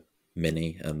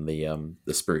mini and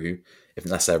the sprue,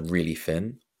 unless they're really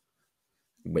thin,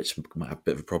 which might have a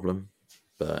bit of a problem,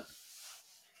 but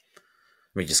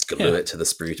we just glue it to the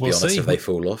sprue to be honest. If they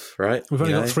fall off, right? We've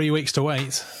only got 3 weeks to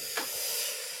wait.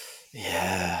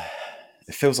 Yeah.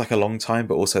 It feels like a long time,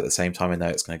 but also at the same time, I know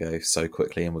it's going to go so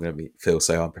quickly, and we're going to feel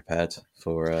so unprepared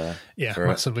for.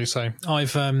 Massively so. I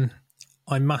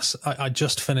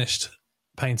just finished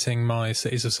painting my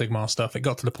Cities of Sigmar stuff. It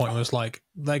got to the point where it was like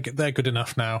they're good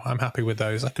enough now. I'm happy with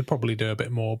those. I could probably do a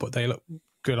bit more, but they look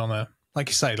good on a, like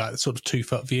you say, like sort of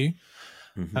 2-foot view,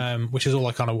 which is all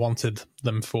I kind of wanted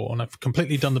them for. And I've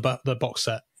completely done the box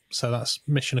set. So that's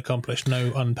mission accomplished.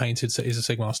 No unpainted Cities of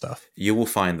Sigmar stuff. You will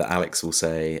find that Alex will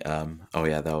say,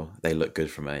 they look good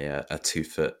from a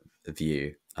 2-foot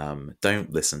view.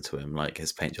 Don't listen to him. Like,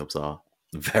 his paint jobs are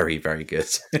very, very good.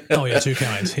 Too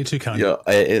kind. He's too kind. Yeah,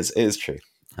 it is true.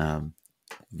 But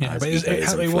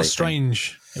it was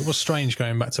strange. It was strange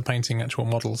going back to painting actual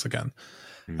models again.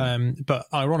 But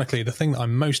ironically, the thing that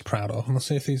I'm most proud of, and let's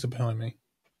see if these are behind me.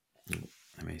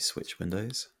 Let me switch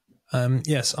windows.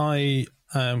 Yes, I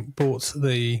bought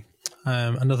the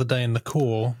Another Day in the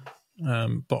Core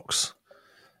box.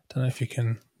 Don't know if you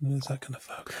can. Is that going to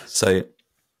focus? So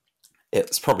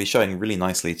it's probably showing really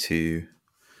nicely to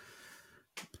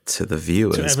the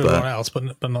viewers, to everyone else,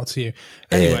 but not to you.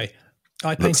 Anyway,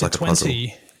 I painted like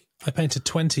 20. I painted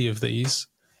 20 of these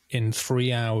in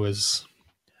 3 hours,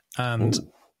 and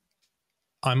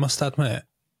I must admit,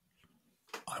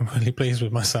 I'm really pleased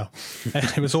with myself.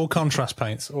 It was all contrast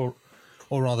paints, or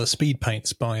rather speed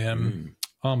paints by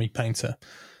Army Painter.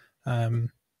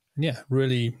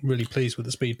 Really, really pleased with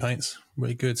the speed paints.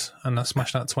 Really good. And I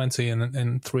smashed out 20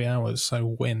 in 3 hours,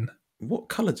 so win. What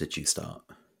colour did you start?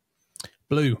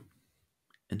 Blue.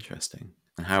 Interesting.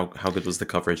 And how good was the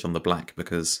coverage on the black?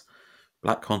 Because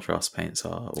black contrast paints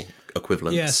are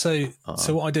equivalent. Yeah, so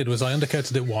what I did was I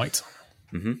undercoated it white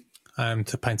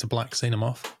to paint a black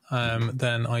xenomorph.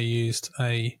 Then I used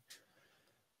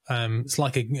it's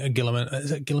like a Guilliman.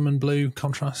 Is it Guilliman blue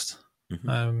contrast?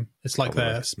 It's like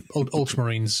their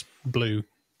Ultramarines blue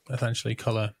essentially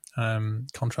colour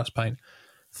contrast paint,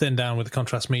 thinned down with the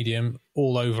contrast medium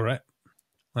all over it,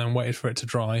 and waited for it to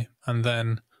dry, and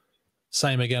then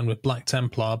same again with Black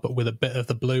Templar, but with a bit of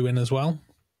the blue in as well,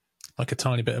 like a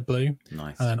tiny bit of blue.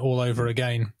 Nice. And then all over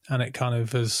again, and it kind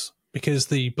of is, because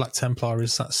the Black Templar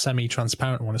is that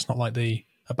semi-transparent one. It's not like the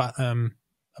Abaddon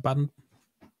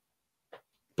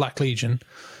Black Legion,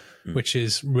 which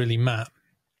is really matte.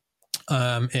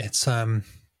 It's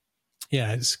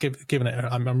given it.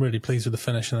 I'm really pleased with the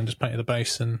finish, and then just painted the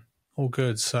base and all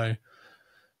good. So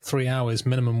 3 hours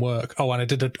minimum work. Oh, and I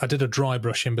did a dry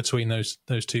brush in between those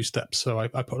two steps. So I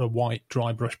put a white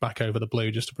dry brush back over the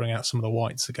blue just to bring out some of the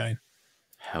whites again.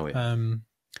 Hell yeah.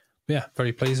 Yeah,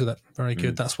 very pleased with it. Very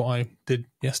good. That's what I did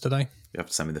yesterday. You have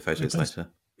to send me the photos later.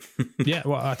 Yeah,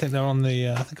 well, I think they're on the.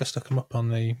 I think I stuck them up on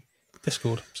the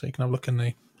Discord, so you can have a look in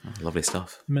the lovely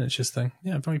stuff miniatures thing.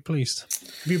 Yeah, very pleased.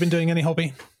 Have you been doing any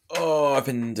hobby? Oh, I've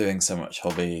been doing so much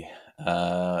hobby.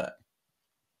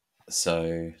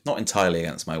 So not entirely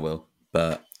against my will,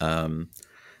 but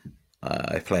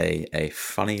I play a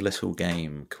funny little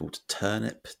game called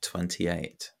Turnip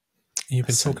 28. You've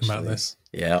been talking about this.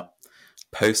 Yeah.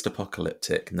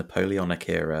 Post-apocalyptic Napoleonic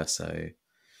era. So,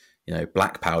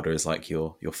 black powder is like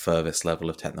your furthest level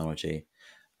of technology.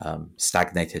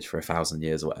 Stagnated for 1,000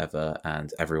 years or whatever,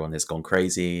 and everyone has gone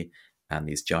crazy, and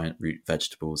these giant root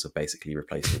vegetables have basically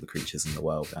replaced all the creatures in the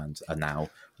world and are now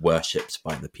worshipped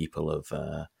by the people of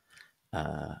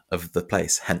the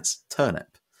place, hence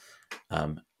turnip.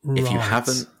 Right.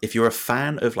 If you're a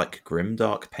fan of like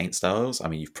grimdark paint styles, I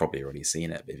mean, you've probably already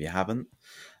seen it, but if you haven't,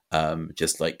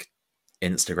 just like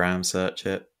Instagram search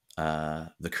it.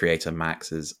 The creator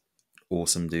Max is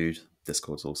awesome, dude.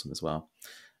 Discord's awesome as well.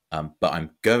 But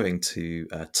I'm going to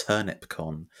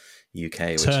TurnipCon UK,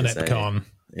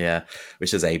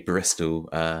 which is a Bristol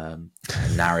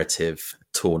narrative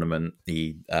tournament,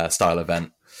 the style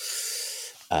event.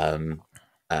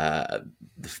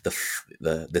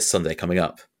 This Sunday coming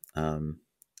up,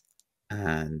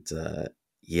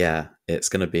 it's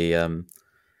going to be.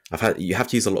 You have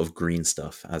to use a lot of green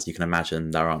stuff, as you can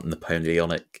imagine. There aren't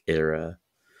Napoleonic era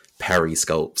Perry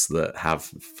sculpts that have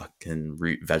fucking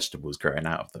root vegetables growing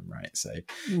out of them, right? So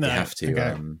you have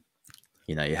to,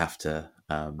 you have to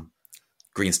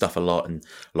green stuff a lot, and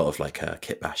a lot of like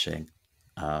kit bashing.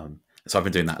 So I've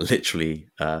been doing that literally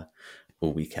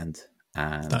all weekend.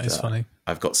 And that is funny.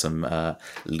 I've got some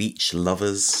leech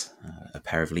lovers, a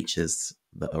pair of leeches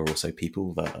that are also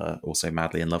people that are also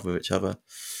madly in love with each other,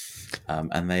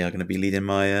 and they are going to be leading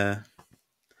my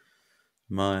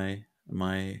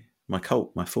my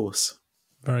cult, my force.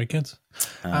 Very good.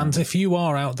 And if you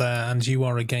are out there and you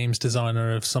are a games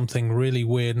designer of something really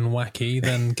weird and wacky,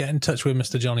 then get in touch with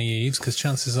Mr. Johnny Eves, because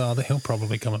chances are that he'll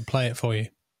probably come and play it for you.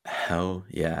 Hell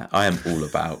yeah. I am all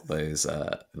about those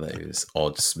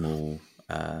odd, small,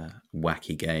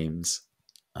 wacky games.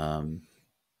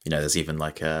 There's even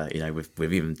like, with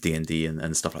even D&D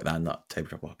and stuff like that, and not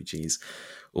tabletop RPGs,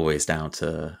 always down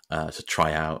to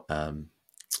try out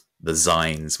the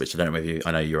Zines, which I don't know if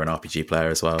I know you're an RPG player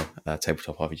as well,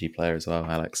 tabletop RPG player as well,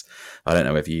 Alex. I don't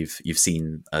know if you've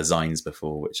seen Zines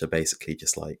before, which are basically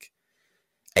just like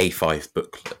A5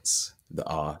 booklets that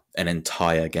are an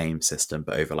entire game system,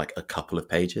 but over like a couple of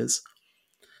pages.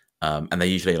 And they're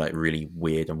usually like really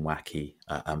weird and wacky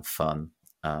and fun.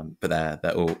 But they're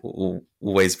all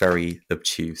always very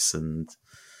obtuse and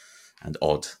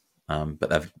odd.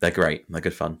 But they're great. They're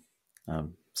good fun.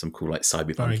 Some cool like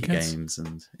cyberpunk games,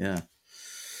 and yeah.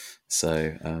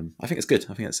 So I think it's good.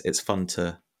 I think it's fun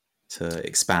to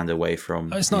expand away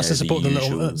from. It's nice to support the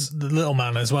little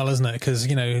man as well, isn't it? Because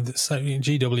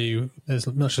GW, as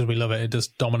much as we love it, it does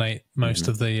dominate most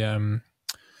of the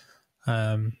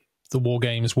war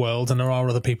games world, and there are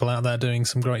other people out there doing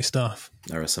some great stuff.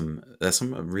 There's some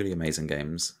really amazing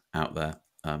games out there,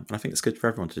 and I think it's good for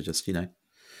everyone to just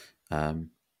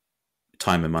time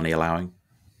and money allowing,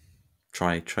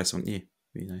 try something new.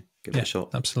 Give it a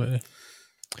shot. Absolutely.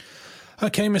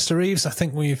 Okay, Mr. Reeves, I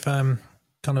think we've kind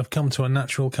of come to a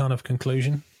natural kind of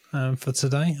conclusion for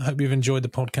today. I hope you've enjoyed the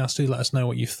podcast. Do let us know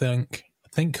what you think.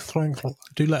 Do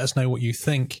let us know what you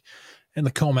think in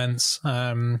the comments.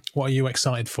 What are you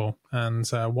excited for, and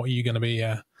what are you going to be?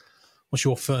 What's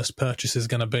your first purchase is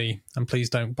going to be? And please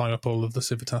don't buy up all of the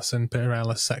Civitas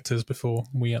Imperialis sectors before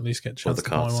we at least get a chance to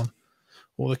buy one.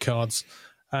 Or the cards.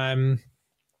 Do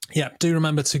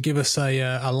remember to give us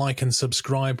a like and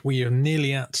subscribe. We are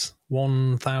nearly at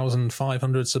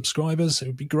 1,500 subscribers. It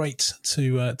would be great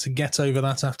to get over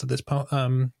that after this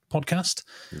podcast.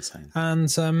 Insane.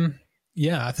 And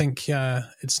I think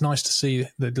it's nice to see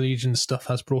that the Legion stuff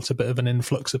has brought a bit of an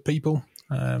influx of people.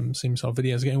 Seems our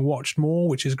videos are getting watched more,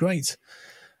 which is great.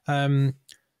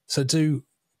 So do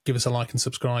give us a like and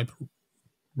subscribe.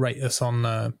 Rate us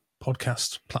on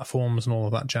podcast platforms and all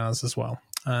of that jazz as well.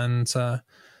 And I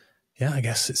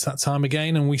guess it's that time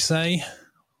again. And we say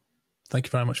thank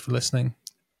you very much for listening.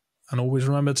 And always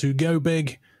remember to go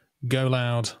big, go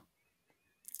loud.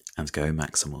 And go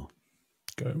Maximal.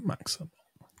 Go Maximal.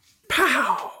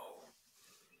 Pow!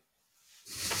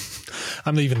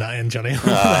 I'm leaving that in, Johnny. What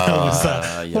the hell was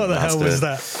that? What the hell was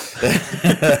that?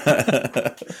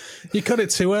 You cut it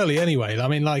too early anyway. I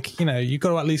mean, you've got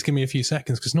to at least give me a few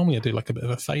seconds because normally I do like a bit of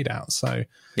a fade out. So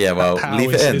yeah, well,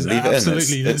 leave it in. Leave it in.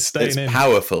 Absolutely, it's in.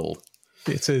 Powerful.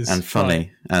 It is and funny,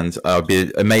 right. And I'll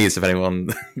be amazed if anyone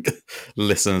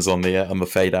listens on the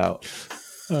fade out.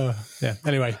 Yeah.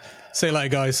 Anyway, see you later,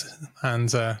 guys,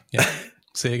 and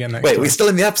see you again next. Wait, time. we're still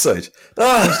in the episode.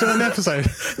 We're still in the episode.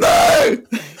 No.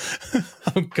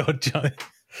 Oh God, Johnny,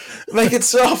 make it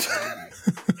stop.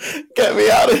 Get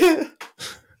me out of here.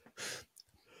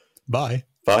 Bye.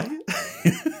 Bye.